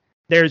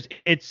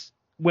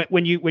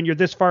when you're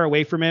this far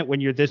away from it,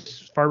 when you're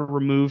this far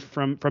removed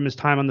from his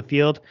time on the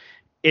field,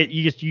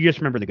 you just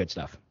remember the good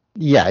stuff.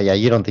 Yeah.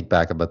 You don't think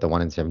back about the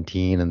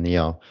 1-17 and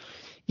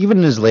even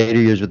in his later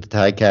years with the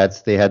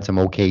Ticats, they had some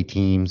okay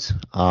teams.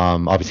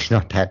 Obviously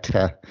not that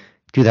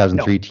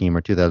 2003 team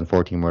or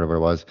 2014, whatever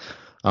it was.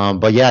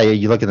 But yeah,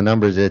 you look at the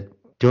numbers at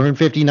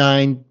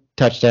 259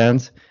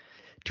 touchdowns,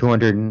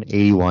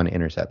 281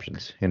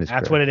 interceptions in his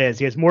career. That's what it is.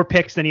 He has more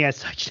picks than he has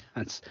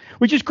touchdowns,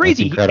 which is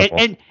crazy.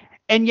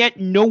 And yet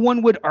no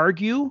one would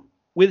argue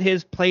with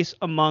his place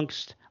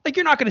amongst, like,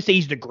 you're not going to say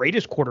he's the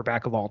greatest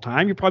quarterback of all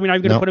time. You're probably not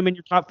even going to put him in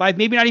your top 5,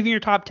 maybe not even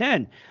your top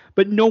 10.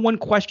 But no one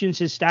questions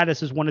his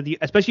status as one of the,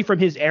 especially from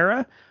his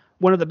era,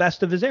 one of the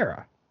best of his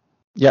era.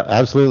 Yeah,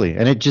 absolutely.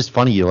 And it's just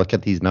funny. You look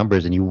at these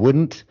numbers and you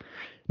wouldn't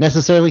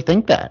necessarily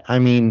think that. I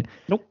mean,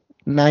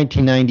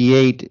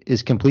 1998,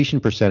 his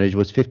completion percentage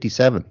was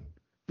 57.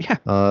 Yeah.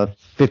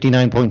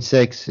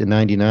 59.6 in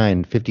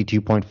 99,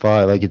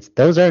 52.5. Like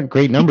those aren't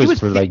great numbers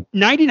for like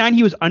 99.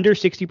 He was under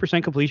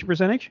 60% completion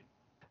percentage.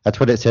 That's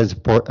what it says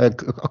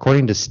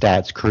according to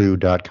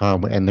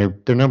statscrew.com, and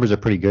their numbers are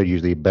pretty good,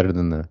 usually better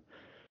than the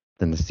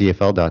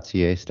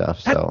CFL.ca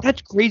stuff.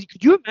 That's crazy.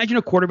 Could you imagine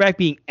a quarterback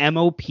being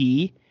MOP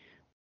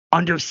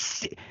under?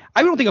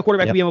 I don't think a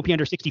quarterback could be MOP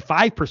under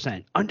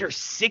 65%. Under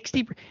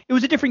 60. It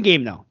was a different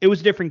game, though. It was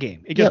a different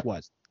game. It just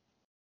was.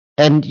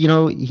 And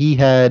he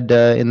had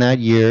in that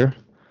year,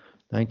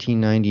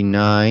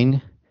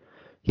 1999,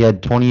 he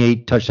had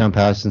 28 touchdown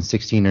passes and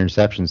 16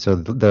 interceptions. So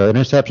the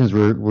interceptions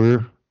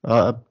were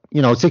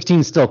 16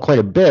 is still quite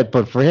a bit,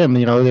 but for him,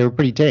 they were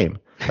pretty tame.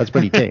 That's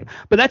pretty tame.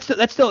 But that's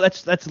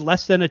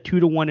less than a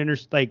 2-to-1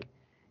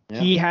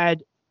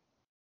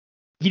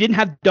 He didn't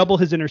have double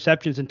his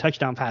interceptions and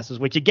touchdown passes,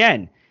 which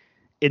again,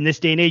 in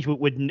this day and age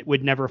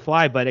would never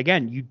fly. But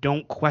again, you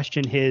don't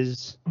question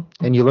his.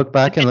 And you look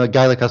back, and a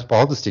guy like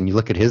Osbaldiston, you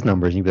look at his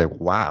numbers, and you'd be like,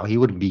 wow, he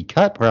wouldn't be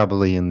cut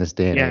probably in this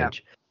day and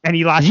age. And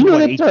he lost. Did you know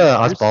that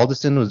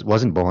Osbaldiston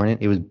wasn't born?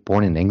 He was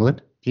born in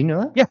England. Do you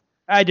know that? Yeah,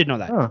 I did know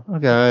that. Oh,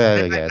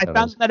 okay. I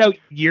found that out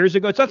years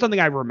ago. It's not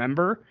something I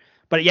remember,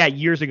 but yeah,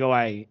 years ago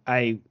I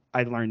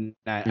learned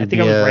that. I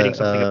think I was writing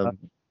something about.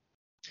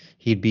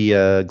 He'd be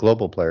a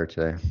global player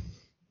today.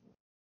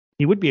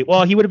 He would be.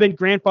 Well, he would have been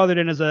grandfathered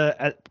in as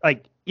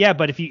Yeah,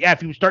 but if he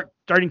was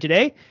starting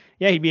today,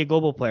 yeah, he'd be a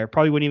global player.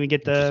 Probably wouldn't even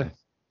get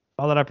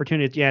all that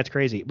opportunity. Yeah, it's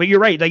crazy. But you're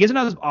right. Like, isn't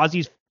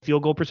Ozzy's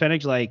field goal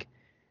percentage like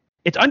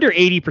it's under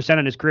 80%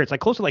 in his career? It's like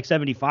close to like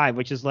 75,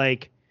 which is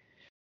like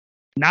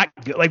not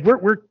good. Like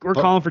we're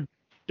calling for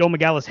Joe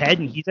Magala's head,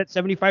 and he's at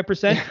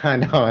 75%.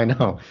 I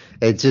know.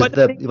 It's just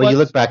when you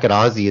look back at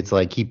Ozzy, it's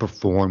like he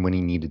performed when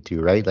he needed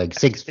to, right? Like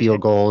 6 field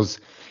goals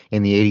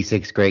in the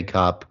 '86 Grey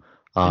Cup.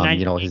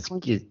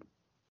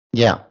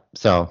 Yeah.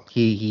 So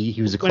he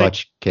was a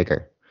clutch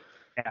kicker.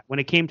 Yeah, when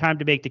it came time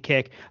to make the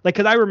kick, like,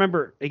 because I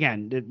remember,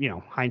 again,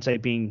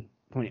 hindsight being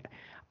 20,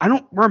 I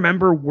don't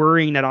remember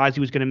worrying that Ozzy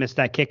was going to miss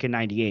that kick in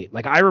 '98.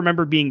 Like, I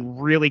remember being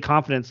really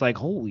confident, like,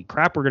 holy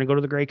crap, we're going to go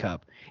to the Grey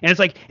Cup. And it's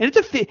like,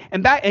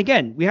 and back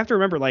again, we have to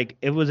remember, like,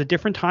 it was a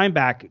different time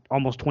back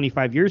almost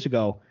 25 years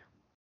ago.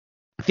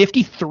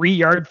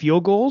 53-yard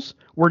field goals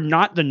were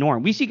not the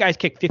norm. We see guys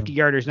kick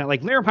 50-yarders now.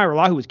 Like, Laram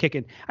Hairolahu was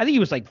kicking, I think he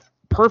was like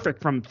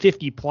perfect from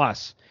 50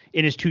 plus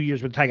in his 2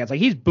 years with the Tigers. Like,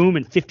 he's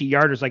booming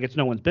 50-yarders like it's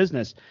no one's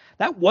business.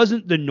 That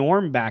wasn't the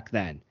norm back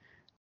then.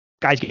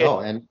 Guys get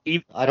and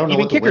I don't know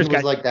what the wind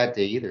was like that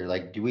day either.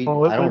 Like, I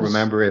don't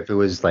remember if it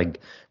was like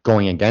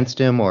going against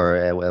him or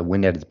a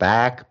wind at his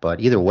back,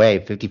 but either way,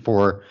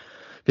 54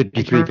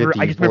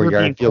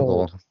 yard field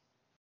goal.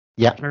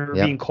 Yeah. I remember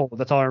being cold.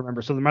 That's all I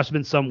remember. So there must have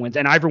been some winds.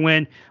 And Ivor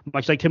Wynn,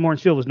 much like Tim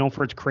Hortons Field, was known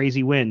for its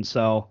crazy winds.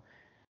 So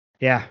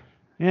yeah,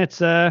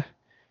 it's well,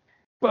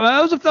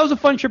 that was a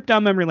fun trip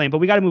down memory lane. But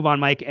we got to move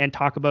on, Mike, and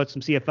talk about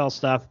some CFL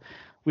stuff.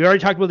 We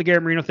already talked about the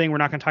Garrett Marino thing. We're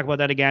not going to talk about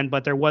that again,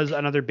 but there was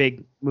another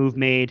big move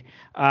made.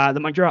 The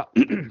Montreal,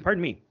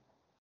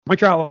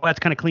 Montreal Alouettes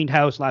kind of cleaned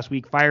house last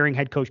week, firing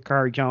head coach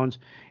Khari Jones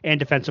and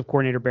defensive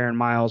coordinator Baron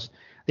Miles.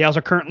 The Owls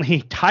are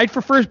currently tied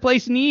for first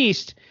place in the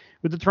East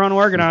with the Toronto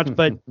Argonauts,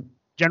 but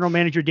general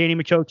manager Danny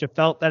Machocha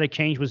felt that a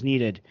change was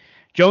needed.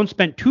 Jones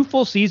spent 2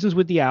 full seasons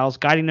with the Owls,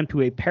 guiding them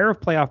to a pair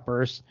of playoff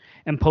berths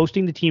and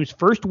posting the team's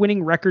first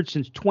winning record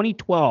since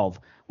 2012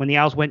 when the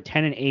Owls went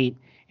 10-8.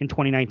 In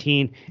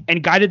 2019,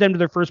 and guided them to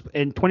their first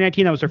in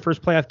 2019. That was their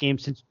first playoff game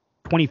since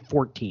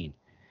 2014.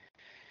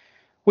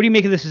 What do you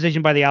make of this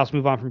decision by the Owls?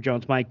 Move on from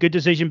Jones, Mike. Good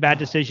decision, bad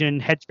decision,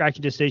 head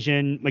scratching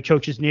decision.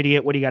 Machocha's an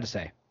idiot. What do you got to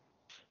say?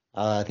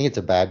 I think it's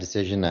a bad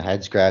decision, a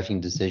head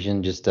scratching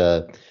decision, just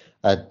a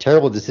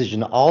terrible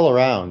decision all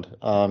around.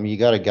 You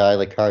got a guy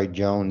like Khari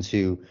Jones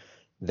who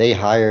they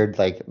hired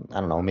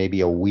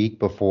maybe a week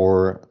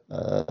before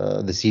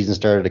the season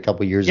started a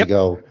couple years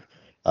ago.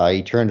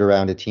 He turned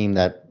around a team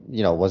that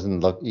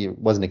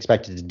wasn't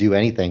expected to do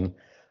anything.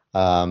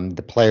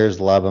 The players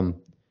love him.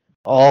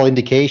 All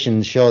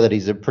indications show that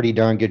he's a pretty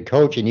darn good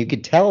coach, and you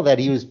could tell that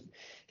he was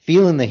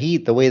feeling the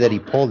heat the way that he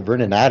pulled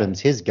Vernon Adams,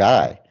 his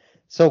guy,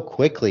 so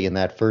quickly in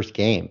that first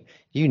game.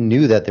 You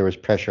knew that there was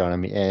pressure on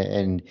him,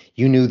 and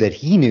you knew that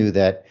he knew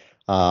that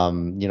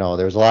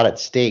there was a lot at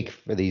stake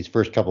for these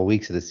first couple of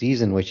weeks of the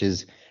season, which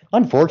is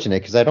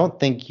unfortunate because I don't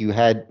think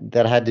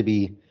that had to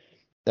be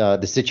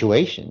the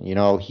situation.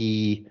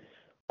 He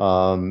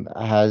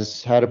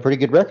has had a pretty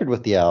good record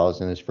with the Owls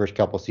in his first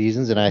couple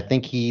seasons, and I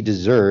think he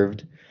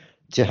deserved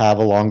to have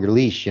a longer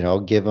leash.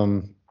 Give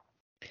him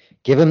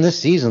this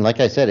season.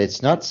 Like I said,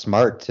 it's not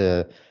smart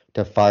to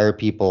fire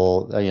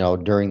people,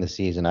 during the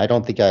season. I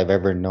don't think I've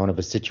ever known of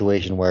a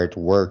situation where it's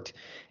worked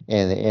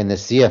in the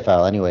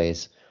CFL,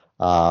 anyways.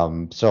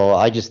 So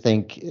I just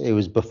think it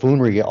was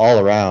buffoonery all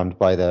around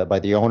by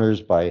the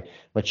owners, by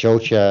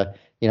Machocha.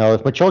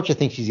 If Machocha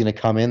thinks he's going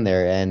to come in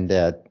there and,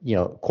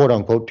 quote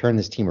unquote, turn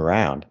this team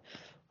around,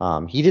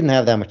 he didn't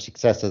have that much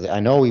success. I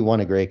know he won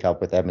a Grey Cup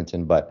with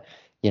Edmonton, but,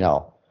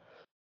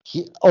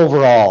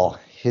 overall,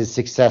 his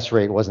success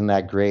rate wasn't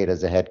that great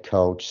as a head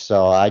coach.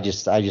 So I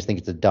just think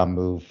it's a dumb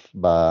move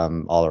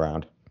all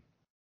around.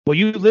 Well,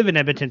 you live in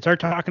Edmonton. Start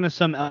talking to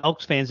some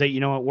Elks fans that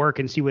at work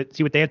and see what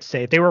they have to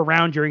say. If they were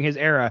around during his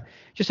era,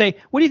 just say,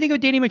 "What do you think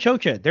of Danny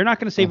Machocha?" They're not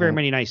going to say very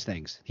many nice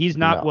things. He's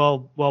not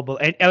well,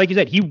 and like you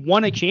said, he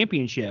won a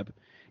championship,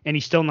 and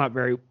he's still not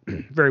very,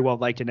 very well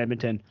liked in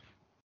Edmonton.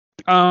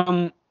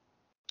 I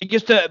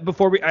just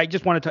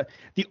wanted to.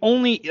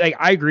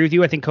 I agree with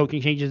you. I think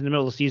coaching changes in the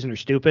middle of the season are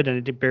stupid, and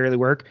it did barely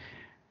work.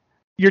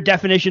 Your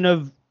definition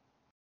of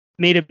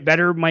made it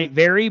better might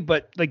vary,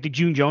 but like the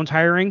June Jones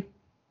hiring.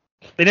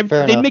 They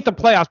didn't make the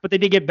playoffs, but they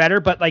did get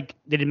better. But they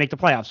didn't make the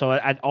playoffs, so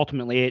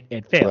ultimately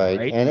it failed.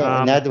 Right?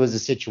 And that was a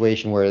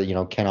situation where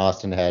Ken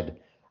Austin had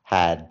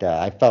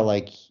I felt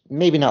like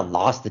maybe not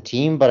lost the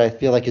team, but I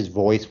feel like his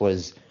voice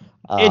was.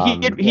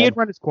 He had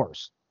run his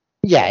course.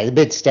 Yeah, a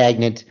bit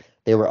stagnant.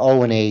 They were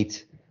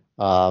 0-8.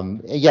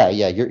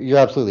 You're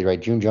absolutely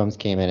right. June Jones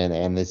came in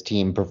and this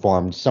team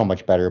performed so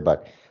much better,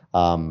 but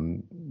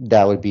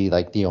that would be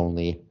like the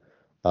only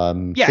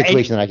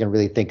situation that I can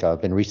really think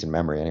of in recent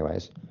memory,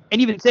 anyways. And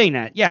even saying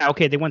that,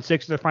 they won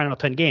 6 of their final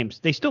 10 games.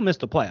 They still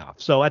missed the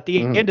playoffs. So at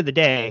the end of the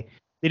day,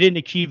 they didn't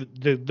achieve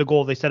the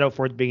goal they set out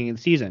for at the beginning of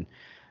the season.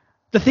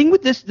 The thing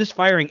with this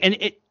firing,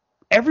 and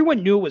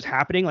everyone knew it was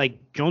happening.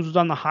 Like, Jones was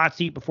on the hot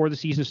seat before the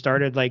season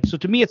started. Like, so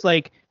to me, it's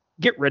like,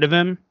 get rid of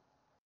him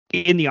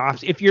in the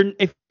offs. If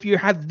you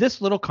have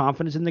this little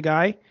confidence in the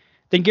guy,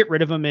 then get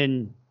rid of him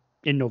in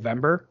in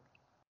November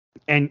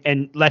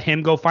and let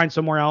him go find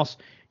somewhere else.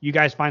 You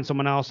guys find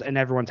someone else and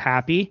everyone's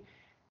happy.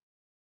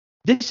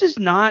 This is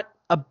not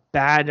a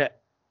bad,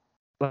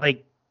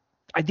 like,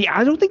 I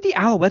don't think the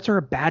Alouettes are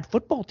a bad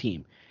football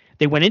team.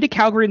 They went into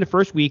Calgary in the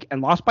first week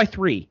and lost by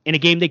 3 in a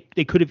game they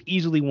could have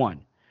easily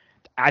won.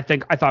 I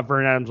thought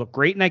Vernon Adams looked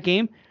great in that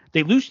game.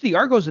 They lose to the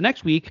Argos the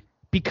next week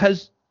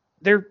because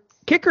their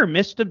kicker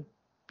missed a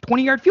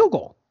 20-yard field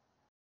goal.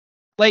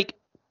 Like,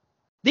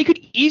 they could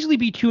easily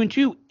be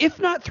 2-2, if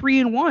not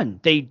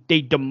 3-1.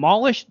 They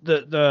demolished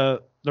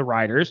the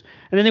Riders,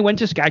 and then they went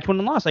to Saskatchewan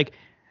and lost. Like,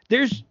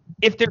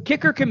 if their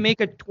kicker can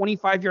make a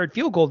 25-yard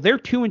field goal, they're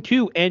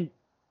 2-2, and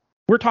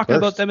we're talking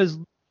about them as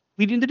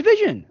leading the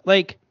division.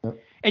 Like,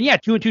 and yeah,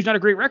 2-2 is not a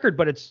great record,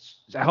 but it's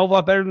a hell of a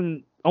lot better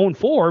than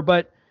 0-4.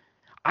 But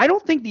I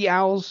don't think the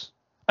Owls,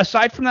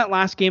 aside from that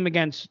last game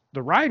against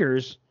the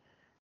Riders,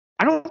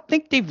 I don't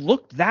think they've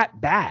looked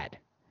that bad.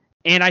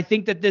 And I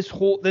think that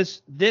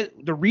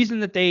the reason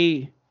that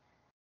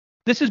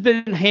this has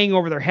been hanging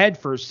over their head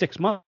for 6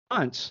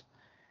 months,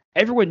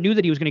 everyone knew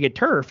that he was going to get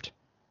turfed.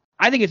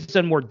 I think it's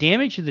done more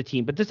damage to the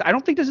team, but I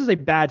don't think this is a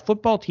bad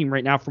football team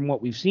right now from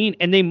what we've seen.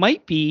 And they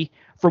might be,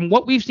 from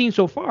what we've seen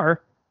so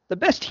far, the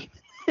best team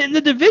in the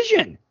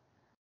division.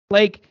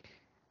 Like,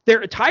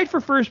 they're tied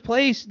for first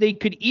place. They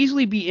could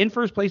easily be in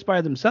first place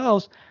by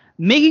themselves.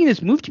 Making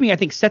this move to me, I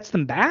think, sets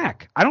them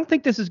back. I don't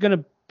think this is going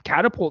to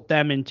catapult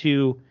them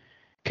into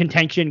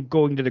contention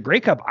going to the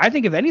Grey Cup. I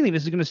think, if anything,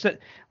 this is going to set,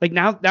 like,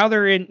 now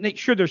they're in,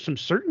 sure, there's some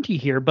certainty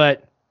here,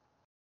 but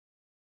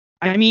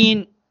I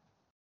mean,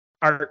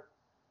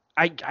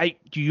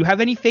 do you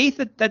have any faith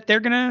that they're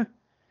going to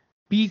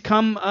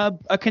become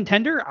a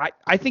contender?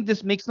 I think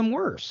this makes them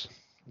worse.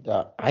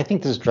 I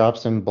think this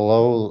drops them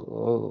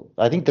below.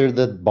 I think they're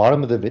the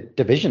bottom of the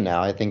division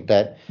now. I think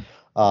that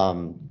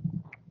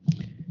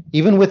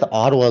even with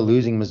Ottawa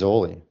losing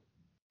Mazzoli,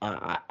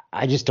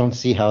 I just don't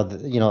see how,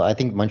 I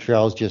think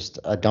Montreal is just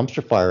a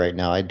dumpster fire right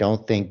now. I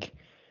don't think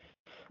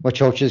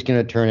Maciocia is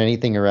going to turn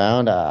anything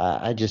around.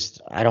 I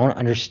don't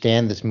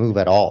understand this move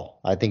at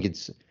all. I think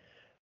it's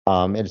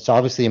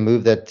obviously a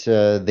move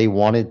that they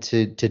wanted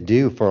to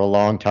do for a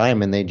long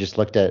time, and they just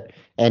looked at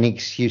any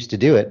excuse to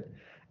do it.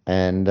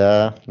 And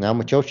now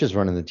Maciocia's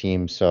running the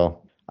team.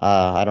 So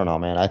I don't know,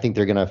 man. I think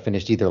they're going to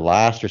finish either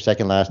last or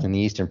second last in the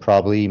East and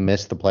probably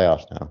miss the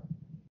playoffs now.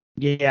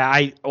 Yeah,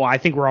 I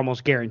think we're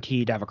almost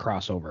guaranteed to have a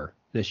crossover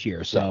this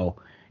year. So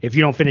if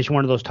you don't finish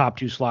one of those top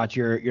 2 slots,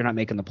 you're not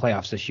making the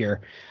playoffs this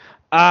year.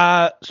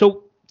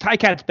 So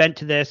Ticats bent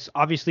to this.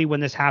 Obviously, when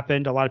this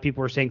happened, a lot of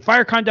people were saying,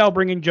 fire Condell,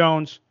 bring in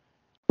Jones.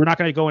 We're not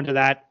going to go into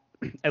that,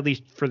 at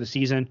least for the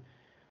season.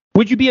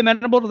 Would you be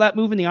amenable to that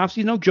move in the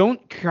offseason? No,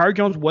 Khari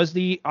Jones was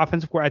the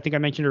offensive coordinator. I think I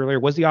mentioned earlier,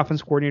 was the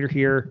offensive coordinator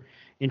here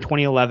in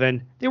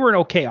 2011. They were an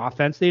okay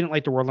offense. They didn't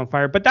light the world on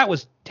fire, but that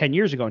was 10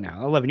 years ago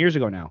now, 11 years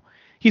ago now.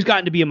 He's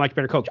gotten to be a much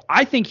better coach.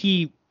 I think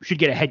he should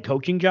get a head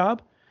coaching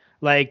job.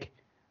 Like,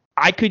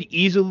 I could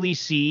easily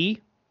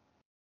see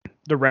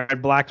the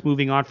Red Blacks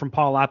moving on from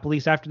Paul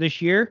LaPolice after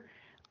this year.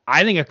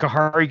 I think a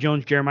Khari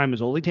Jones, Jeremiah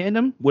Masoli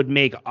tandem would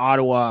make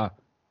Ottawa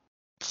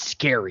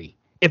scary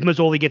if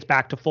Mazzoli gets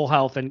back to full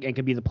health and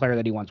can be the player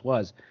that he once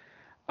was.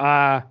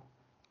 I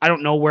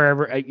don't know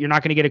wherever you're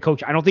not going to get a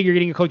coach. I don't think you're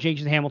getting a coach in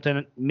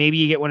Hamilton. Maybe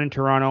you get one in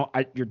Toronto.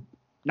 You're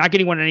not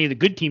getting one in any of the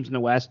good teams in the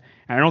West.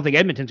 And I don't think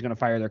Edmonton's going to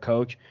fire their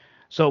coach.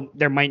 So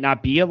there might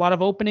not be a lot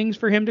of openings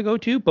for him to go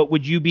to, but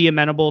would you be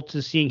amenable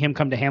to seeing him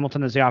come to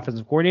Hamilton as the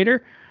offensive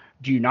coordinator?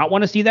 Do you not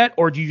want to see that?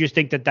 Or do you just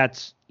think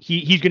that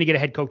he's going to get a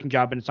head coaching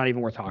job and it's not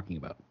even worth talking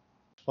about?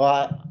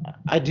 Well,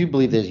 I do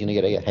believe that he's going to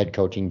get a head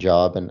coaching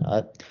job, and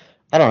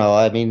I don't know.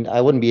 I mean,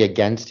 I wouldn't be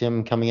against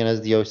him coming in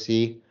as the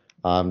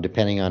OC,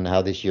 depending on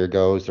how this year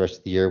goes, the rest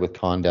of the year with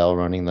Condell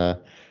running the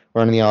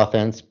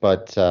offense.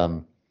 But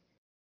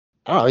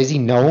I don't know. Is he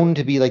known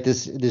to be like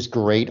this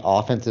great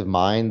offensive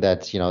mind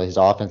that his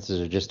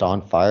offenses are just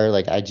on fire?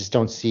 Like, I just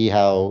don't see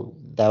how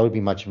that would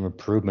be much of an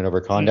improvement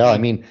over Condell. I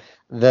mean,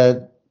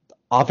 the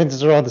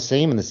offenses are all the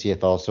same in the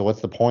CFL, so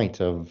what's the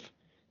point of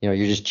you're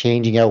just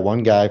changing out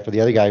one guy for the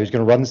other guy who's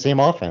going to run the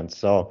same offense?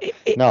 So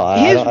no,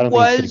 I don't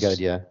think it's a good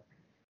idea.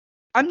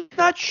 I'm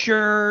not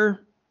sure.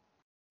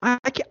 I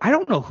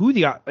don't know who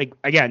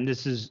again,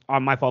 this is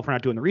on my fault for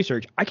not doing the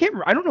research. I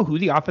don't know who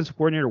the offensive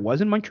coordinator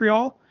was in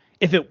Montreal.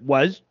 If it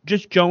was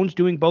just Jones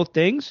doing both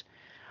things.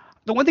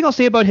 The one thing I'll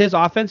say about his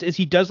offense is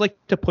he does like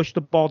to push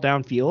the ball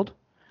downfield.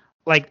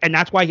 Like, and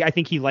that's why I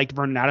think he liked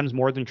Vernon Adams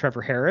more than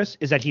Trevor Harris,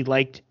 is that he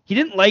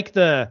didn't like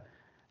that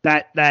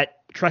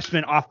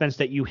Trestman offense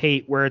that you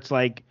hate where it's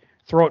like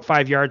throw it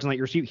 5 yards and let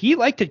your receiver. He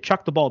liked to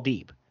chuck the ball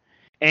deep.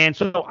 And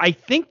so I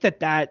think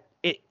that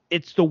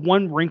it's the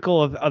one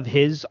wrinkle of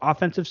his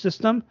offensive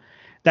system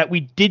that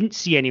we didn't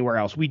see anywhere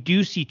else. We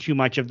do see too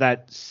much of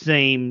that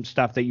same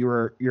stuff that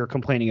you're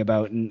complaining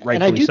about, and rightfully so.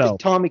 And I do think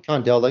Tommy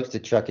Condell likes to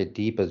chuck it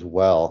deep as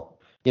well.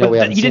 He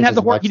didn't have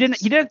the horn.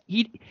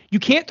 You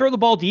can't throw the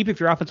ball deep if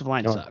your offensive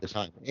line sucks.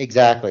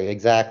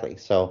 Exactly.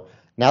 So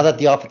now that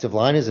the offensive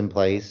line is in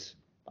place,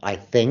 I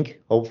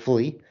think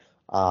hopefully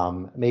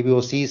Maybe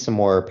we'll see some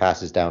more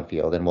passes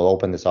downfield, and we'll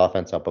open this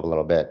offense up a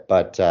little bit.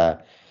 But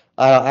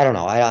I don't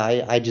know.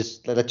 I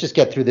just let's just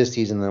get through this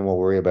season, and then we'll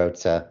worry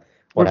about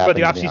what happens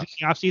the offseason.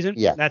 The offseason?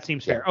 Yeah, that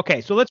seems fair.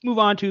 Okay, so let's move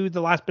on to the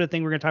last bit of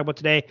thing we're going to talk about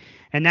today,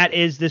 and that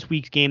is this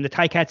week's game. The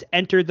Ticats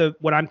enter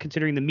what I'm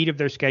considering the meat of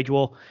their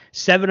schedule.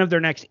 7 of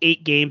their next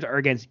 8 games are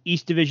against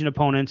East Division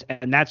opponents,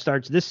 and that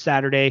starts this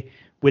Saturday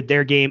with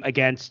their game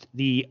against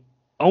the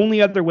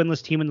only other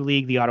winless team in the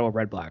league, the Ottawa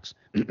Redblacks.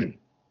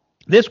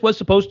 This was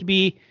supposed to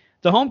be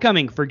the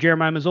homecoming for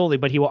Jeremiah Masoli,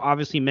 but he will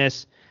obviously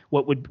miss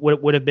what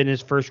would have been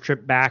his first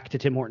trip back to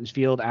Tim Hortons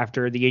Field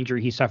after the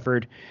injury he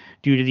suffered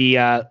due to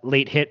the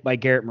late hit by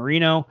Garrett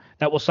Marino.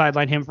 That will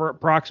sideline him for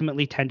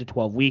approximately 10 to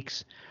 12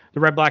 weeks. The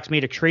Red Blacks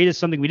made a trade, is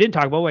something we didn't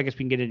talk about. I guess we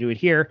can get into it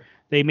here.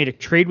 They made a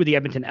trade with the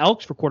Edmonton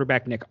Elks for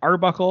quarterback Nick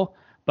Arbuckle,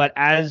 but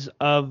as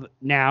of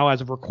now, as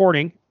of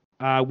recording,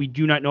 we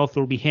do not know if it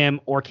will be him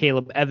or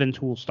Caleb Evans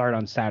who will start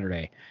on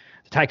Saturday.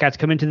 The Ticats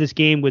come into this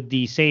game with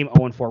the same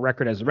 0-4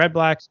 record as the Red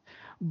Blacks,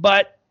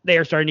 but they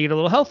are starting to get a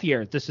little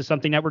healthier. This is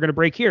something that we're going to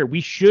break here.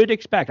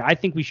 I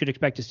think we should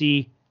expect to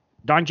see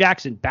Don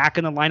Jackson back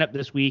in the lineup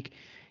this week.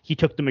 He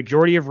took the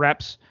majority of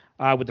reps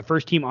with the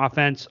first team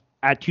offense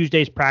at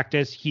Tuesday's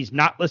practice. He's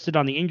not listed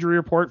on the injury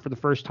report for the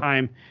first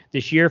time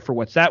this year for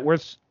what's that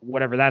worth,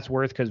 whatever that's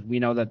worth, because we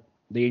know that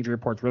the injury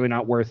report's really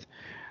not worth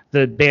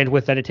the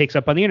bandwidth that it takes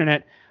up on the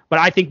internet. But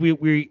I think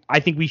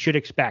we should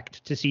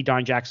expect to see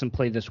Don Jackson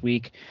play this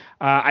week.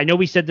 I know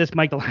we said this,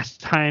 Mike, the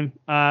last time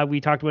we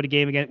talked about a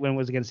game again when it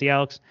was against the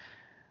Elks.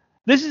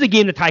 This is a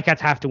game the Ticats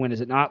have to win, is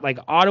it not? Like,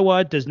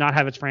 Ottawa does not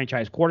have its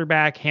franchise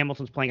quarterback.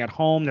 Hamilton's playing at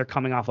home. They're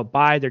coming off a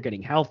bye. They're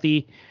getting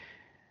healthy.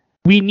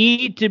 We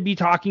need to be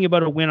talking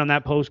about a win on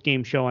that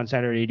post-game show on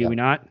Saturday, do we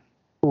not?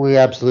 We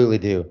absolutely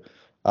do.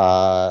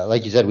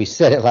 Like you said, we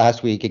said it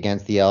last week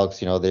against the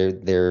Elks. You know,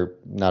 they're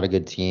not a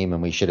good team,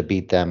 and we should have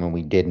beat them, and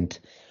we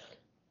didn't.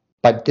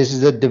 But this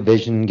is a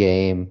division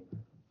game.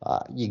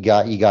 You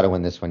got to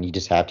win this one. You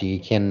just have to. You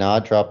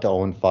cannot drop to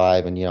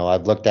 0-5. And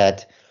I've looked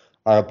at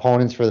our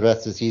opponents for the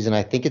rest of the season.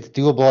 I think it's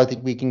doable. I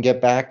think we can get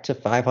back to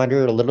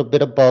 500, a little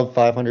bit above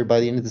 500 by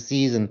the end of the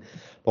season.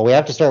 But we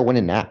have to start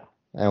winning now,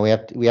 and we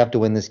have to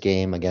win this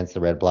game against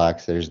the Red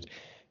Blacks. There's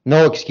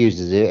no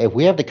excuses. If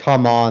we have to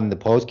come on the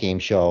post game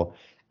show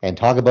and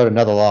talk about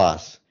another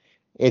loss,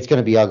 it's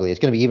going to be ugly. It's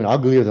going to be even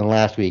uglier than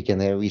last week.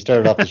 And then we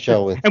started off the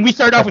show with and we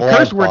started off with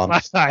curse words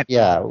last time.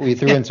 Yeah, we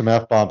threw in some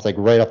F-bombs like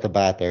right off the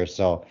bat there.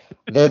 So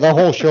the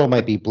whole show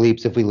might be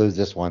bleeps if we lose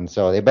this one.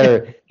 So they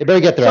better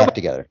get their act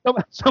together.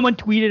 Someone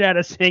tweeted at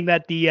us saying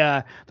that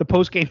the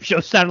post game show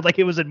sounded like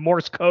it was in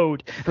Morse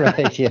code.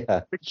 Right.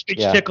 Yeah. which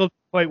tickled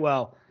quite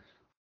well.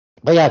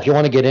 But yeah, if you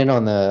want to get in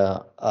on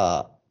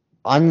the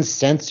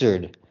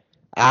uncensored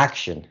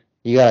action,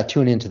 you got to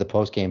tune into the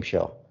post game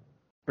show.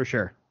 For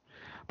sure.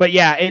 But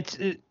yeah,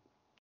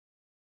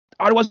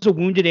 Ottawa's a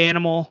wounded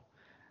animal.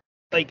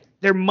 Like,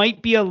 there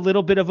might be a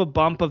little bit of a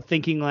bump of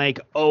thinking like,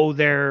 oh,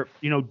 they're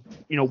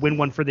win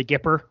one for the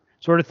Gipper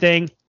sort of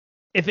thing.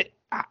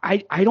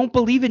 I don't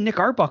believe in Nick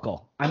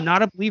Arbuckle. I'm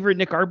not a believer in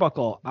Nick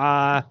Arbuckle.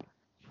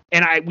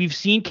 And we've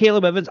seen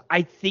Caleb Evans.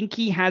 I think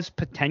he has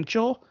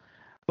potential,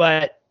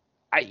 but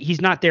he's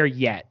not there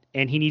yet,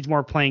 and he needs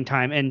more playing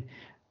time. And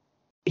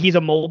he's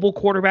a mobile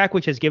quarterback,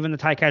 which has given the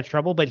Ticats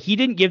trouble, but he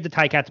didn't give the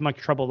Ticats much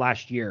trouble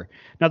last year.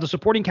 Now, the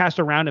supporting cast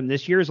around him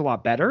this year is a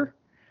lot better.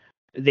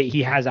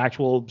 He has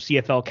actual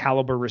CFL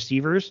caliber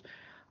receivers.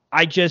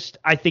 I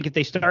think if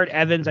they start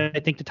Evans, I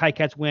think the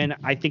Ticats win.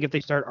 I think if they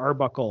start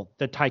Arbuckle,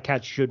 the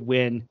Ticats should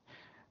win.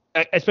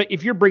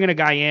 If you're bringing a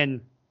guy in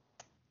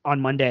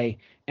on Monday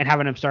and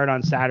having him start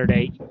on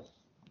Saturday,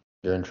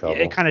 you're in trouble.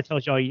 It kind of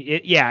tells you,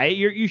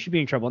 you should be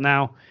in trouble.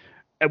 Now,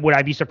 would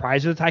I be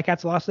surprised if the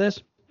Ticats lost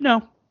this?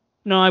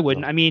 No, I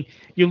wouldn't. I mean,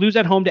 you lose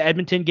at home to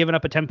Edmonton, giving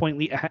up a 10-point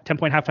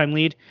halftime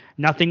lead.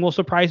 Nothing will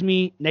surprise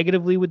me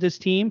negatively with this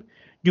team.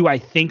 Do I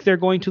think they're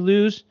going to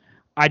lose?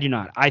 I do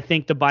not. I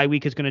think the bye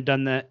week is going to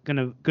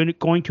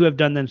have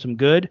done them some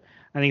good.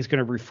 I think it's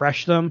going to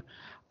refresh them.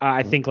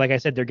 I think, like I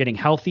said, they're getting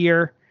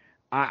healthier.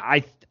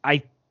 I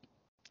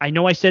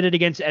know I said it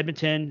against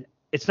Edmonton.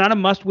 It's not a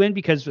must win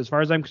because, as far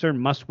as I'm concerned,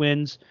 must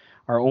wins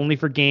are only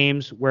for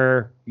games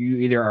where you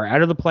either are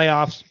out of the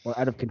playoffs or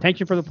out of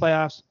contention for the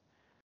playoffs.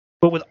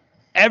 But with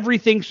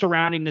everything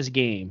surrounding this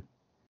game,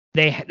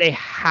 they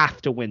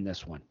have to win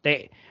this one.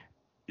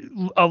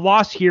 A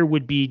loss here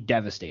would be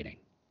devastating.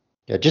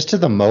 Yeah, just to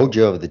the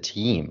mojo of the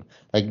team.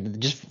 Like,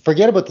 just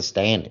forget about the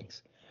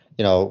standings.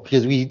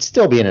 Because we'd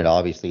still be in it,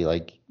 obviously.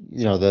 Like,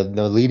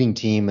 the leading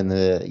team in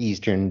the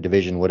Eastern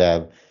Division would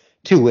have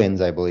 2 wins,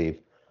 I believe.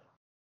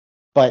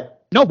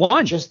 But no,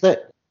 1. Just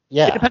that,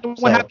 yeah. It depends on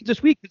what happens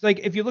this week. It's like,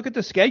 if you look at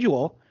the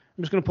schedule,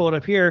 I'm just going to pull it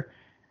up here.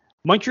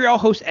 Montreal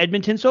hosts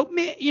Edmonton, so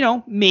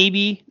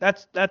maybe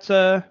that's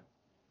a.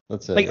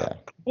 Let's say, like, yeah.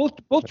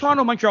 Both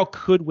Toronto and Montreal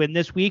could win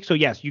this week, so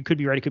yes, you could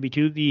be right. It could be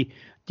 2.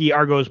 The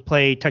Argos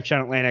play Touchdown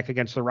Atlantic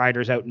against the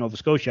Riders out in Nova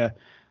Scotia,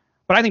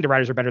 but I think the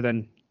Riders are better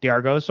than the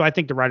Argos, so I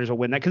think the Riders will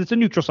win that because it's a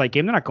neutral site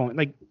game. They're not going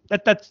like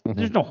that.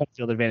 There's no home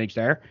field advantage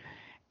there,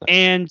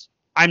 and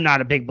I'm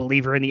not a big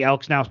believer in the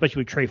Elks now,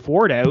 especially with Trey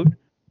Ford out.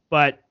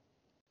 But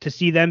to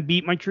see them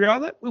beat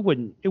Montreal, it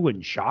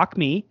wouldn't shock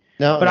me.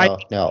 No.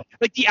 Like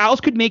the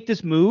Owls could make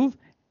this move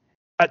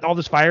at all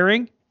this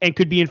firing and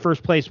could be in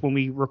first place when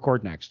we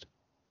record next.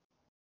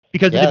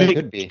 Because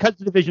the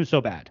division's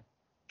so bad.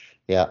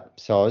 Yeah.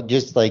 So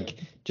just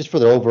for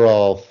the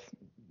overall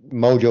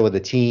mojo of the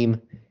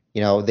team,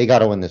 they got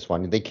to win this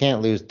one. They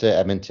can't lose to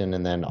Edmonton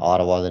and then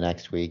Ottawa the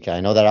next week.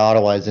 I know that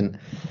Ottawa isn't,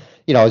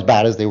 as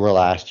bad as they were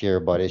last year,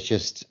 but it's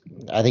just,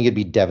 I think it'd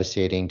be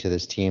devastating to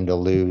this team to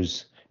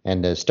lose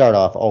and to start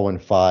off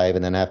 0-5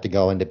 and then have to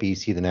go into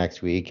BC the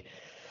next week.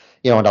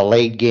 In a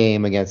late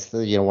game against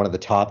one of the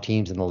top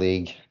teams in the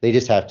league. They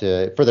just have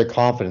to, for their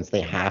confidence,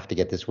 they have to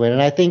get this win.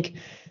 And I think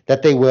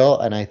that they will.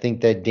 And I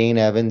think that Dane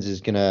Evans is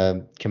going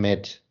to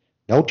commit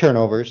no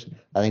turnovers.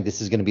 I think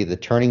this is going to be the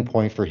turning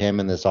point for him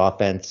in this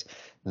offense.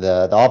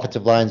 The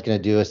offensive line is going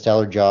to do a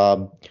stellar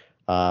job.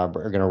 We're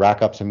going to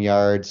rack up some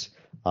yards.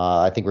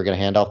 I think we're going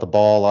to hand off the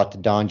ball a lot to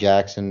Don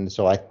Jackson.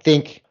 So I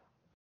think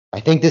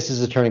this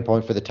is a turning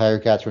point for the Tiger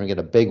Cats. We're going to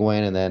get a big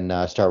win and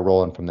then start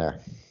rolling from there.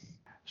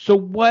 So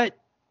what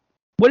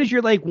is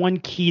your one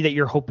key that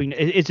you're hoping?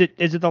 Is it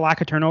the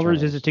lack of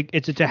turnovers? Is it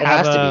to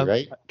have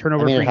a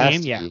turnover free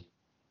game? Yeah,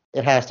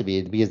 it has to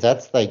be, because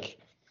that's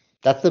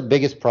the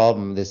biggest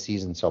problem this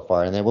season so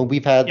far. And then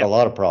we've had a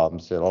lot of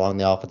problems along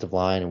the offensive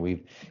line, and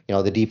we've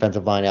the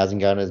defensive line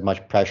hasn't gotten as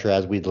much pressure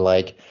as we'd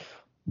like.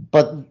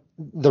 But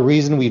the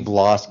reason we've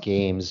lost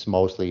games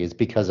mostly is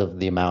because of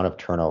the amount of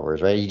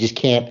turnovers, right? You just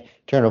can't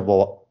turn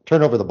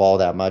over the ball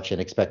that much and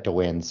expect to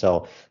win.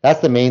 So that's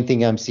the main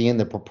thing I'm seeing,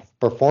 the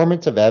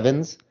performance of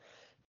Evans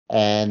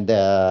and,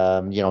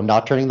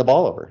 not turning the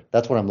ball over.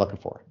 That's what I'm looking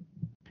for.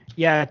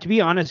 Yeah, to be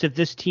honest, if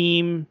this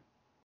team,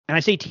 and I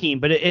say team,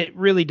 but it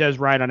really does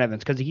ride on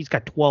Evans because he's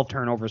got 12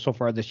 turnovers so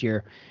far this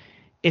year.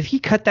 If he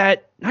cut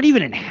that, not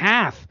even in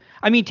half,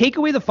 take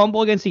away the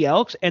fumble against the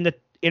Elks and the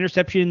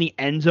interception in the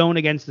end zone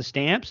against the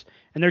Stamps,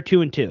 and they're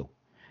 2-2.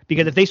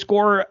 Because if they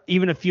score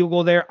even a field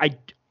goal there,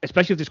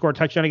 especially if they score a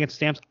touchdown against the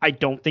Stamps, I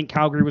don't think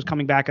Calgary was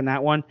coming back in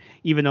that one,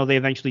 even though they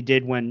eventually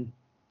did when,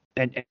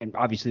 and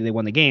obviously they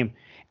won the game.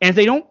 And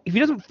if he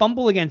doesn't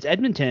fumble against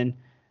Edmonton,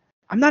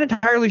 I'm not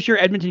entirely sure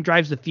Edmonton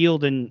drives the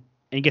field and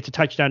gets a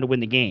touchdown to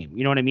win the game.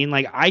 You know what I mean?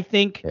 I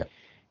think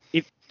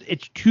if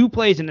it's two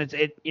plays and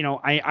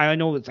I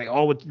know it's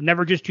it's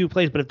never just two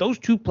plays, but if those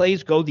two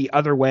plays go the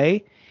other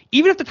way,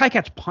 even if the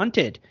Ticats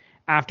punted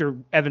after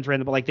Evans ran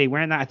the ball, they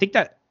ran that,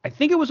 I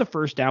think it was a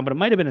first down, but it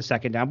might have been a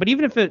second down. But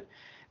even if they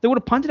would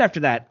have punted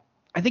after that,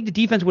 I think the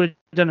defense would have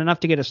done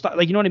enough to get a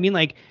stop. You know what I mean?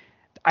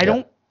 I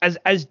don't,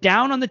 as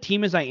down on the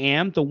team as I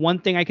am, the one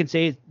thing I can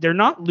say is they're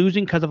not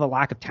losing because of a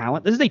lack of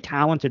talent. This is a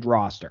talented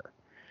roster.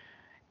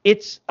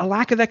 It's a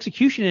lack of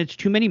execution, and it's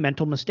too many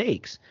mental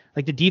mistakes.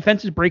 The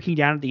defense is breaking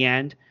down at the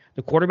end.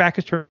 The quarterback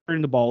is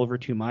turning the ball over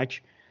too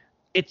much.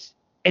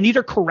 And these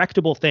are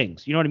correctable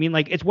things. You know what I mean?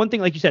 It's one thing,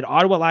 like you said,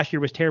 Ottawa last year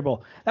was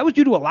terrible. That was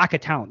due to a lack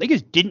of talent. They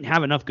just didn't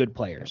have enough good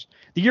players.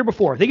 The year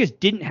before, they just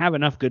didn't have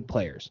enough good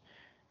players.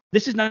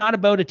 This is not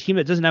about a team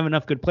that doesn't have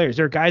enough good players.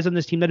 There are guys on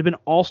this team that have been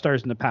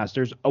all-stars in the past.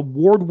 There's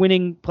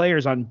award-winning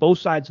players on both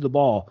sides of the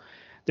ball.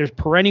 There's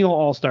perennial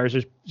all-stars.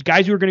 There's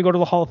guys who are going to go to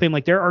the Hall of Fame.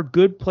 There are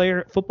good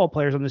football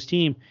players on this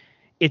team.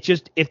 It's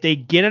just if they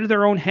get out of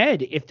their own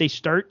head, if they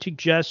start to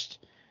just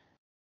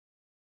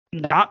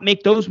not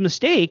make those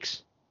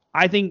mistakes,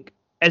 I think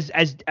as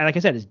like I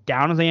said, as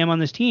down as I am on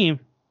this team,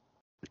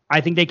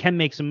 I think they can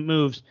make some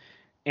moves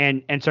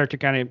and start to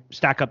kind of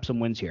stack up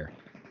some wins here.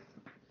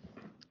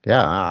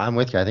 Yeah, I'm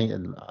with you. I think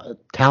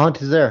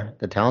talent is there.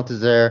 The talent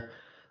is there.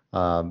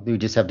 We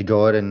just have to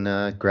go out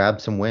and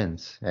grab some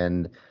wins.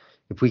 And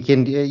if we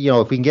can,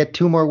 if we can get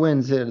 2 more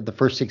wins the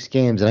first 6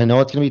 games, and I know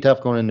it's going to be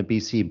tough going into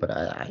BC, but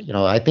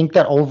I think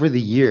that over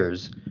the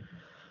years,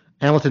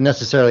 Hamilton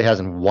necessarily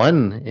hasn't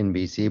won in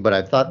BC, but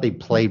I thought they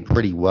played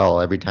pretty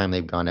well every time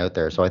they've gone out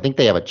there. So I think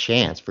they have a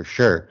chance for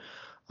sure.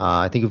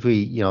 I think if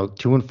we,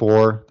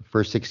 2-4 the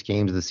first 6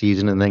 games of the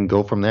season and then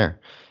go from there.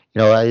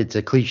 It's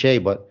a cliche,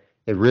 but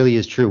it really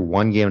is true.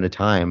 One game at a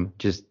time.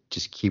 Just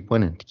keep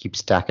winning, keep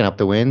stacking up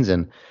the wins,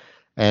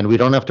 and we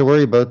don't have to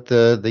worry about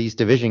the East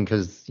Division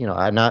because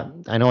I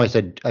know I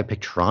said I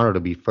picked Toronto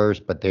to be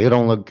first, but they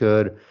don't look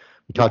good.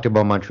 We talked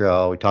about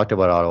Montreal, we talked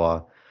about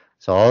Ottawa.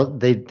 So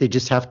they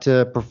just have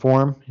to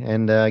perform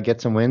and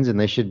get some wins, and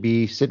they should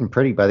be sitting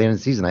pretty by the end of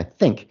the season, I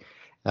think,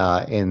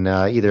 in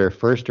either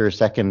first or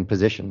second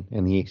position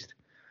in the East.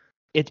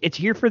 It's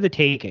here for the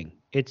taking.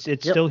 It's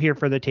still here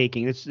for the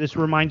taking. This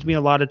reminds me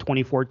a lot of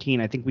 2014.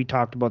 I think we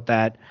talked about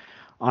that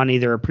on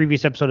either a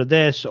previous episode of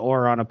this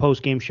or on a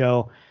post-game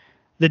show.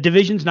 The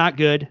division's not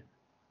good.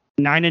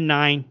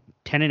 9-9,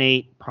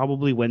 10-8,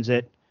 probably wins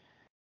it.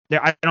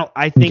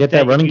 I think get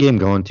that running game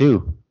going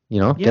too.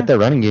 Get that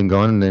running game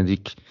going, and then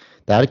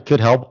that could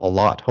help a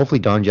lot. Hopefully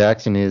Don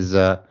Jackson is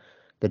the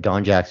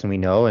Don Jackson we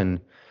know, and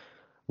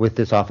with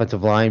this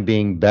offensive line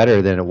being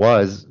better than it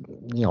was,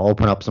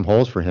 open up some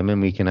holes for him,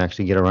 and we can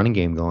actually get a running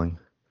game going.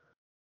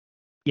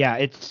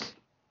 Yeah,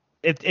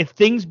 if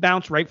things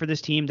bounce right for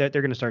this team, that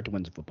they're going to start to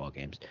win some football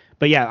games.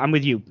 But yeah, I'm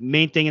with you.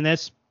 Main thing in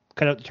this,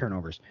 cut out the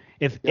turnovers.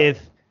 If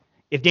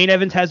Dane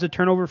Evans has a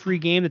turnover-free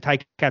game, the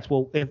Ticats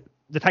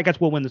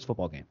will win this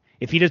football game.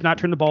 If he does not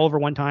turn the ball over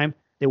one time,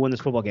 they win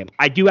this football game.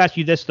 I do ask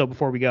you this though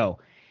before we go.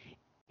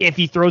 If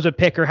he throws a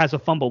pick or has a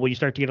fumble, will you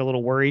start to get a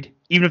little worried?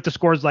 Even if the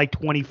score is like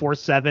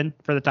 24-7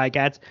 for the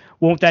Ticats,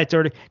 won't that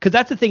sort of? Because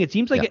that's the thing. It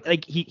seems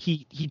like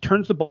he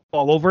turns the ball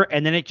over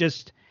and then it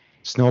just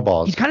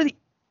snowballs. He's kind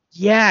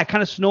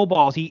of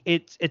snowballs.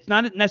 It's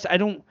not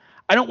necessarily.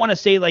 I don't want to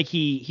say like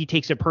he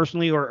takes it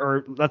personally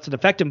or lets it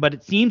affect him, but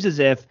it seems as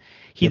if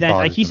he then,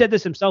 like he said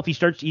this himself, he's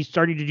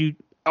starting to do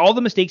all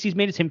the mistakes he's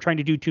made is him trying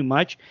to do too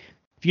much.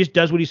 If he just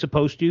does what he's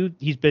supposed to,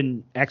 he's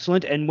been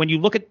excellent. And when you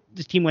look at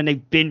this team when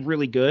they've been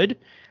really good,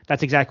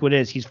 that's exactly what it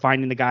is. He's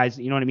finding the guys,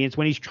 you know what I mean? It's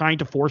when he's trying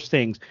to force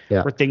things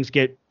where things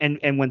get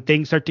and when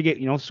things start to get,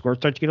 scores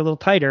start to get a little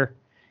tighter,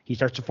 he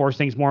starts to force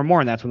things more and more,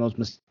 and that's when those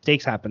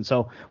mistakes happen.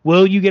 So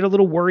will you get a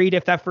little worried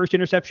if that first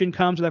interception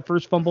comes or that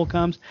first fumble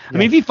comes? I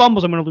mean, if he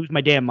fumbles, I'm going to lose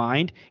my damn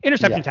mind.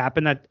 Interceptions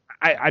happen. That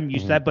I'm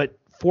used to that, but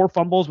 4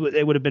 fumbles,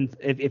 it would have been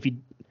if he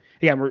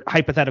we're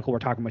hypothetical we're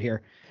talking about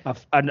here.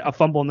 A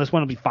fumble in this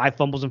one will be 5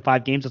 fumbles in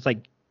 5 games. It's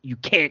like you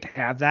can't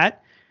have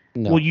that.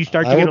 No. Will you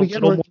start to get a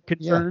little more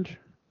concerned?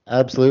 Yeah,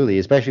 absolutely,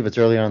 especially if it's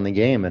early on in the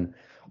game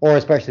or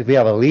especially if we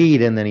have a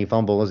lead and then he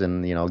fumbles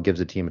and gives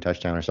the team a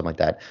touchdown or something like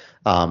that.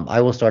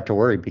 I will start to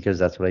worry because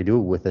that's what I do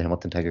with the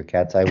Hamilton Tiger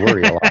Cats. I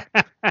worry a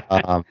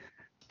lot.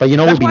 But it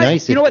would be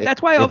nice.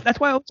 That's why I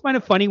always find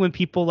it funny when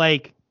people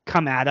like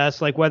come at us,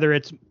 like whether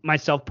it's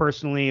myself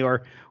personally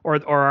or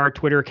our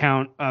Twitter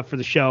account for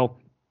the show.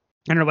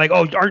 And they're like,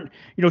 oh,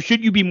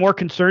 should you be more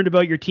concerned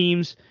about your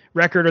team's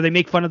record? Or they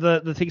make fun of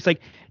the things like,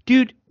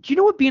 dude, do you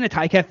know what being a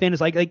Ticat fan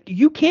is like? Like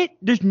you can't,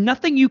 there's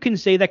nothing you can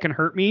say that can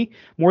hurt me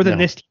more than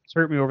this team's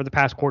hurt me over the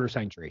past quarter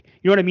century.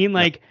 You know what I mean?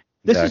 Like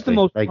this is the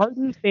most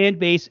ardent fan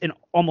base in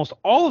almost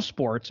all of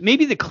sports.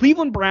 Maybe the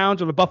Cleveland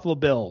Browns or the Buffalo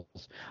Bills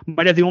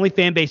might have the only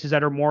fan bases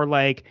that are more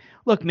like,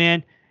 look,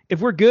 man, if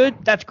we're good,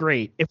 that's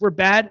great. If we're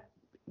bad,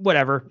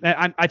 whatever.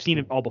 I've seen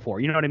it all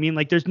before. You know what I mean?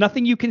 Like there's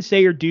nothing you can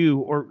say or do,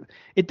 or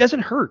it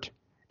doesn't hurt.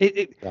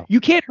 You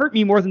can't hurt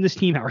me more than this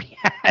team, Howard.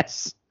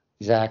 Yes.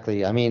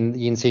 Exactly. I mean,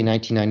 you can say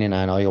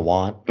 1999 all you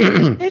want.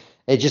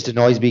 It just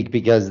annoys me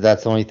because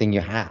that's the only thing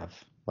you have.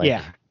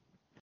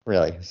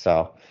 Really.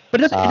 So.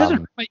 But it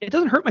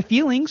doesn't hurt my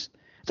feelings.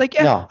 It's like,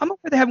 I'm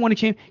okay they haven't won a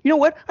championship. You know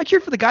what? I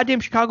cheered for the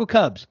goddamn Chicago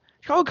Cubs.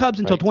 Chicago Cubs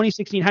until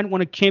 2016 hadn't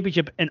won a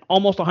championship in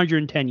almost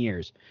 110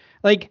 years.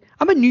 Like,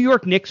 I'm a New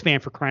York Knicks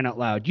fan for crying out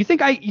loud. You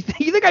think I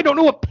don't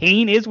know what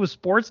pain is with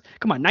sports?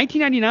 Come on,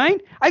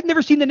 1999? I've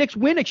never seen the Knicks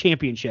win a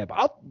championship.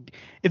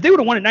 If they would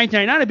have won in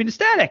 1999, I'd been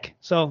ecstatic.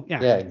 So,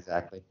 yeah. Yeah,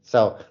 exactly.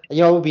 So,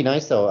 it would be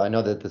nice, though. I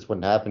know that this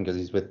wouldn't happen because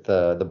he's with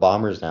the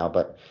Bombers now,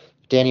 but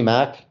Danny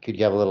Mac, could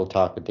you have a little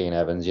talk with Dane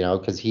Evans,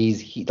 because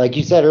he like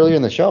you said earlier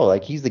in the show,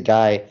 like he's the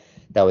guy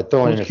that would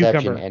throw an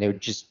interception and you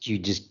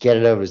just get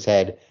it out of his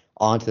head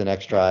onto the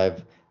next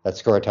drive. Let's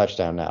score a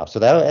touchdown now. So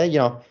that,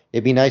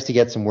 it'd be nice to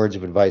get some words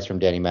of advice from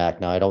Danny Mac.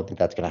 Now, I don't think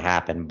that's going to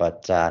happen,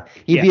 but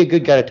he'd be a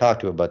good guy to talk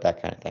to about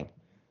that kind of thing.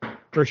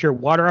 For sure.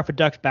 Water off a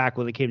duck's back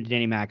when it came to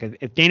Danny Mac.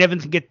 If Dane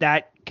Evans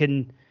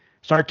can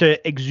start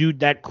to exude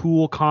that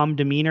cool, calm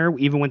demeanor,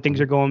 even when things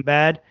are going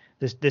bad,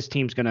 this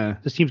team's gonna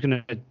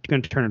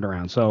turn it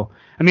around. So,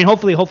 I mean,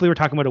 hopefully we're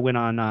talking about a win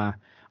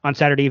on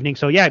Saturday evening.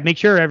 So yeah, make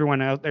sure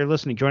everyone out there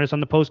listening, join us on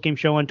the post-game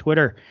show on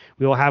Twitter.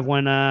 We will have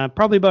one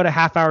probably about a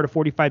half hour to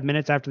 45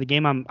 minutes after the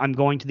game. I'm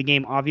going to the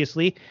game,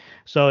 obviously,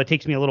 so it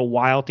takes me a little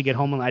while to get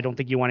home, and I don't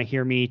think you want to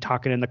hear me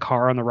talking in the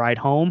car on the ride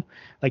home.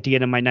 I like to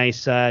get in my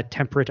nice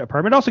temperate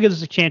apartment. It also gives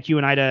us a chance, you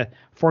and I, to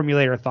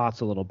formulate our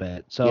thoughts a little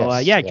bit.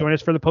 So join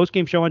us for the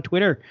post-game show on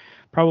Twitter.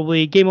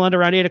 Probably game will end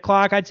around 8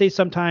 o'clock. I'd say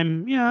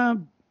sometime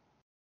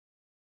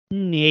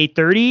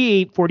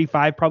 8:30,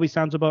 8:45 probably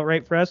sounds about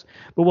right for us,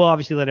 but we'll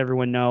obviously let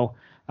everyone know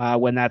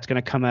when that's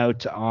going to come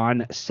out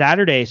on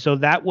Saturday. So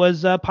that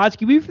was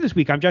Podski Weave for this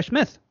week. I'm Josh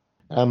Smith.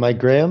 I'm Mike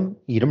Graham.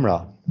 Eat 'em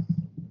raw.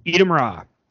 Eat 'em raw.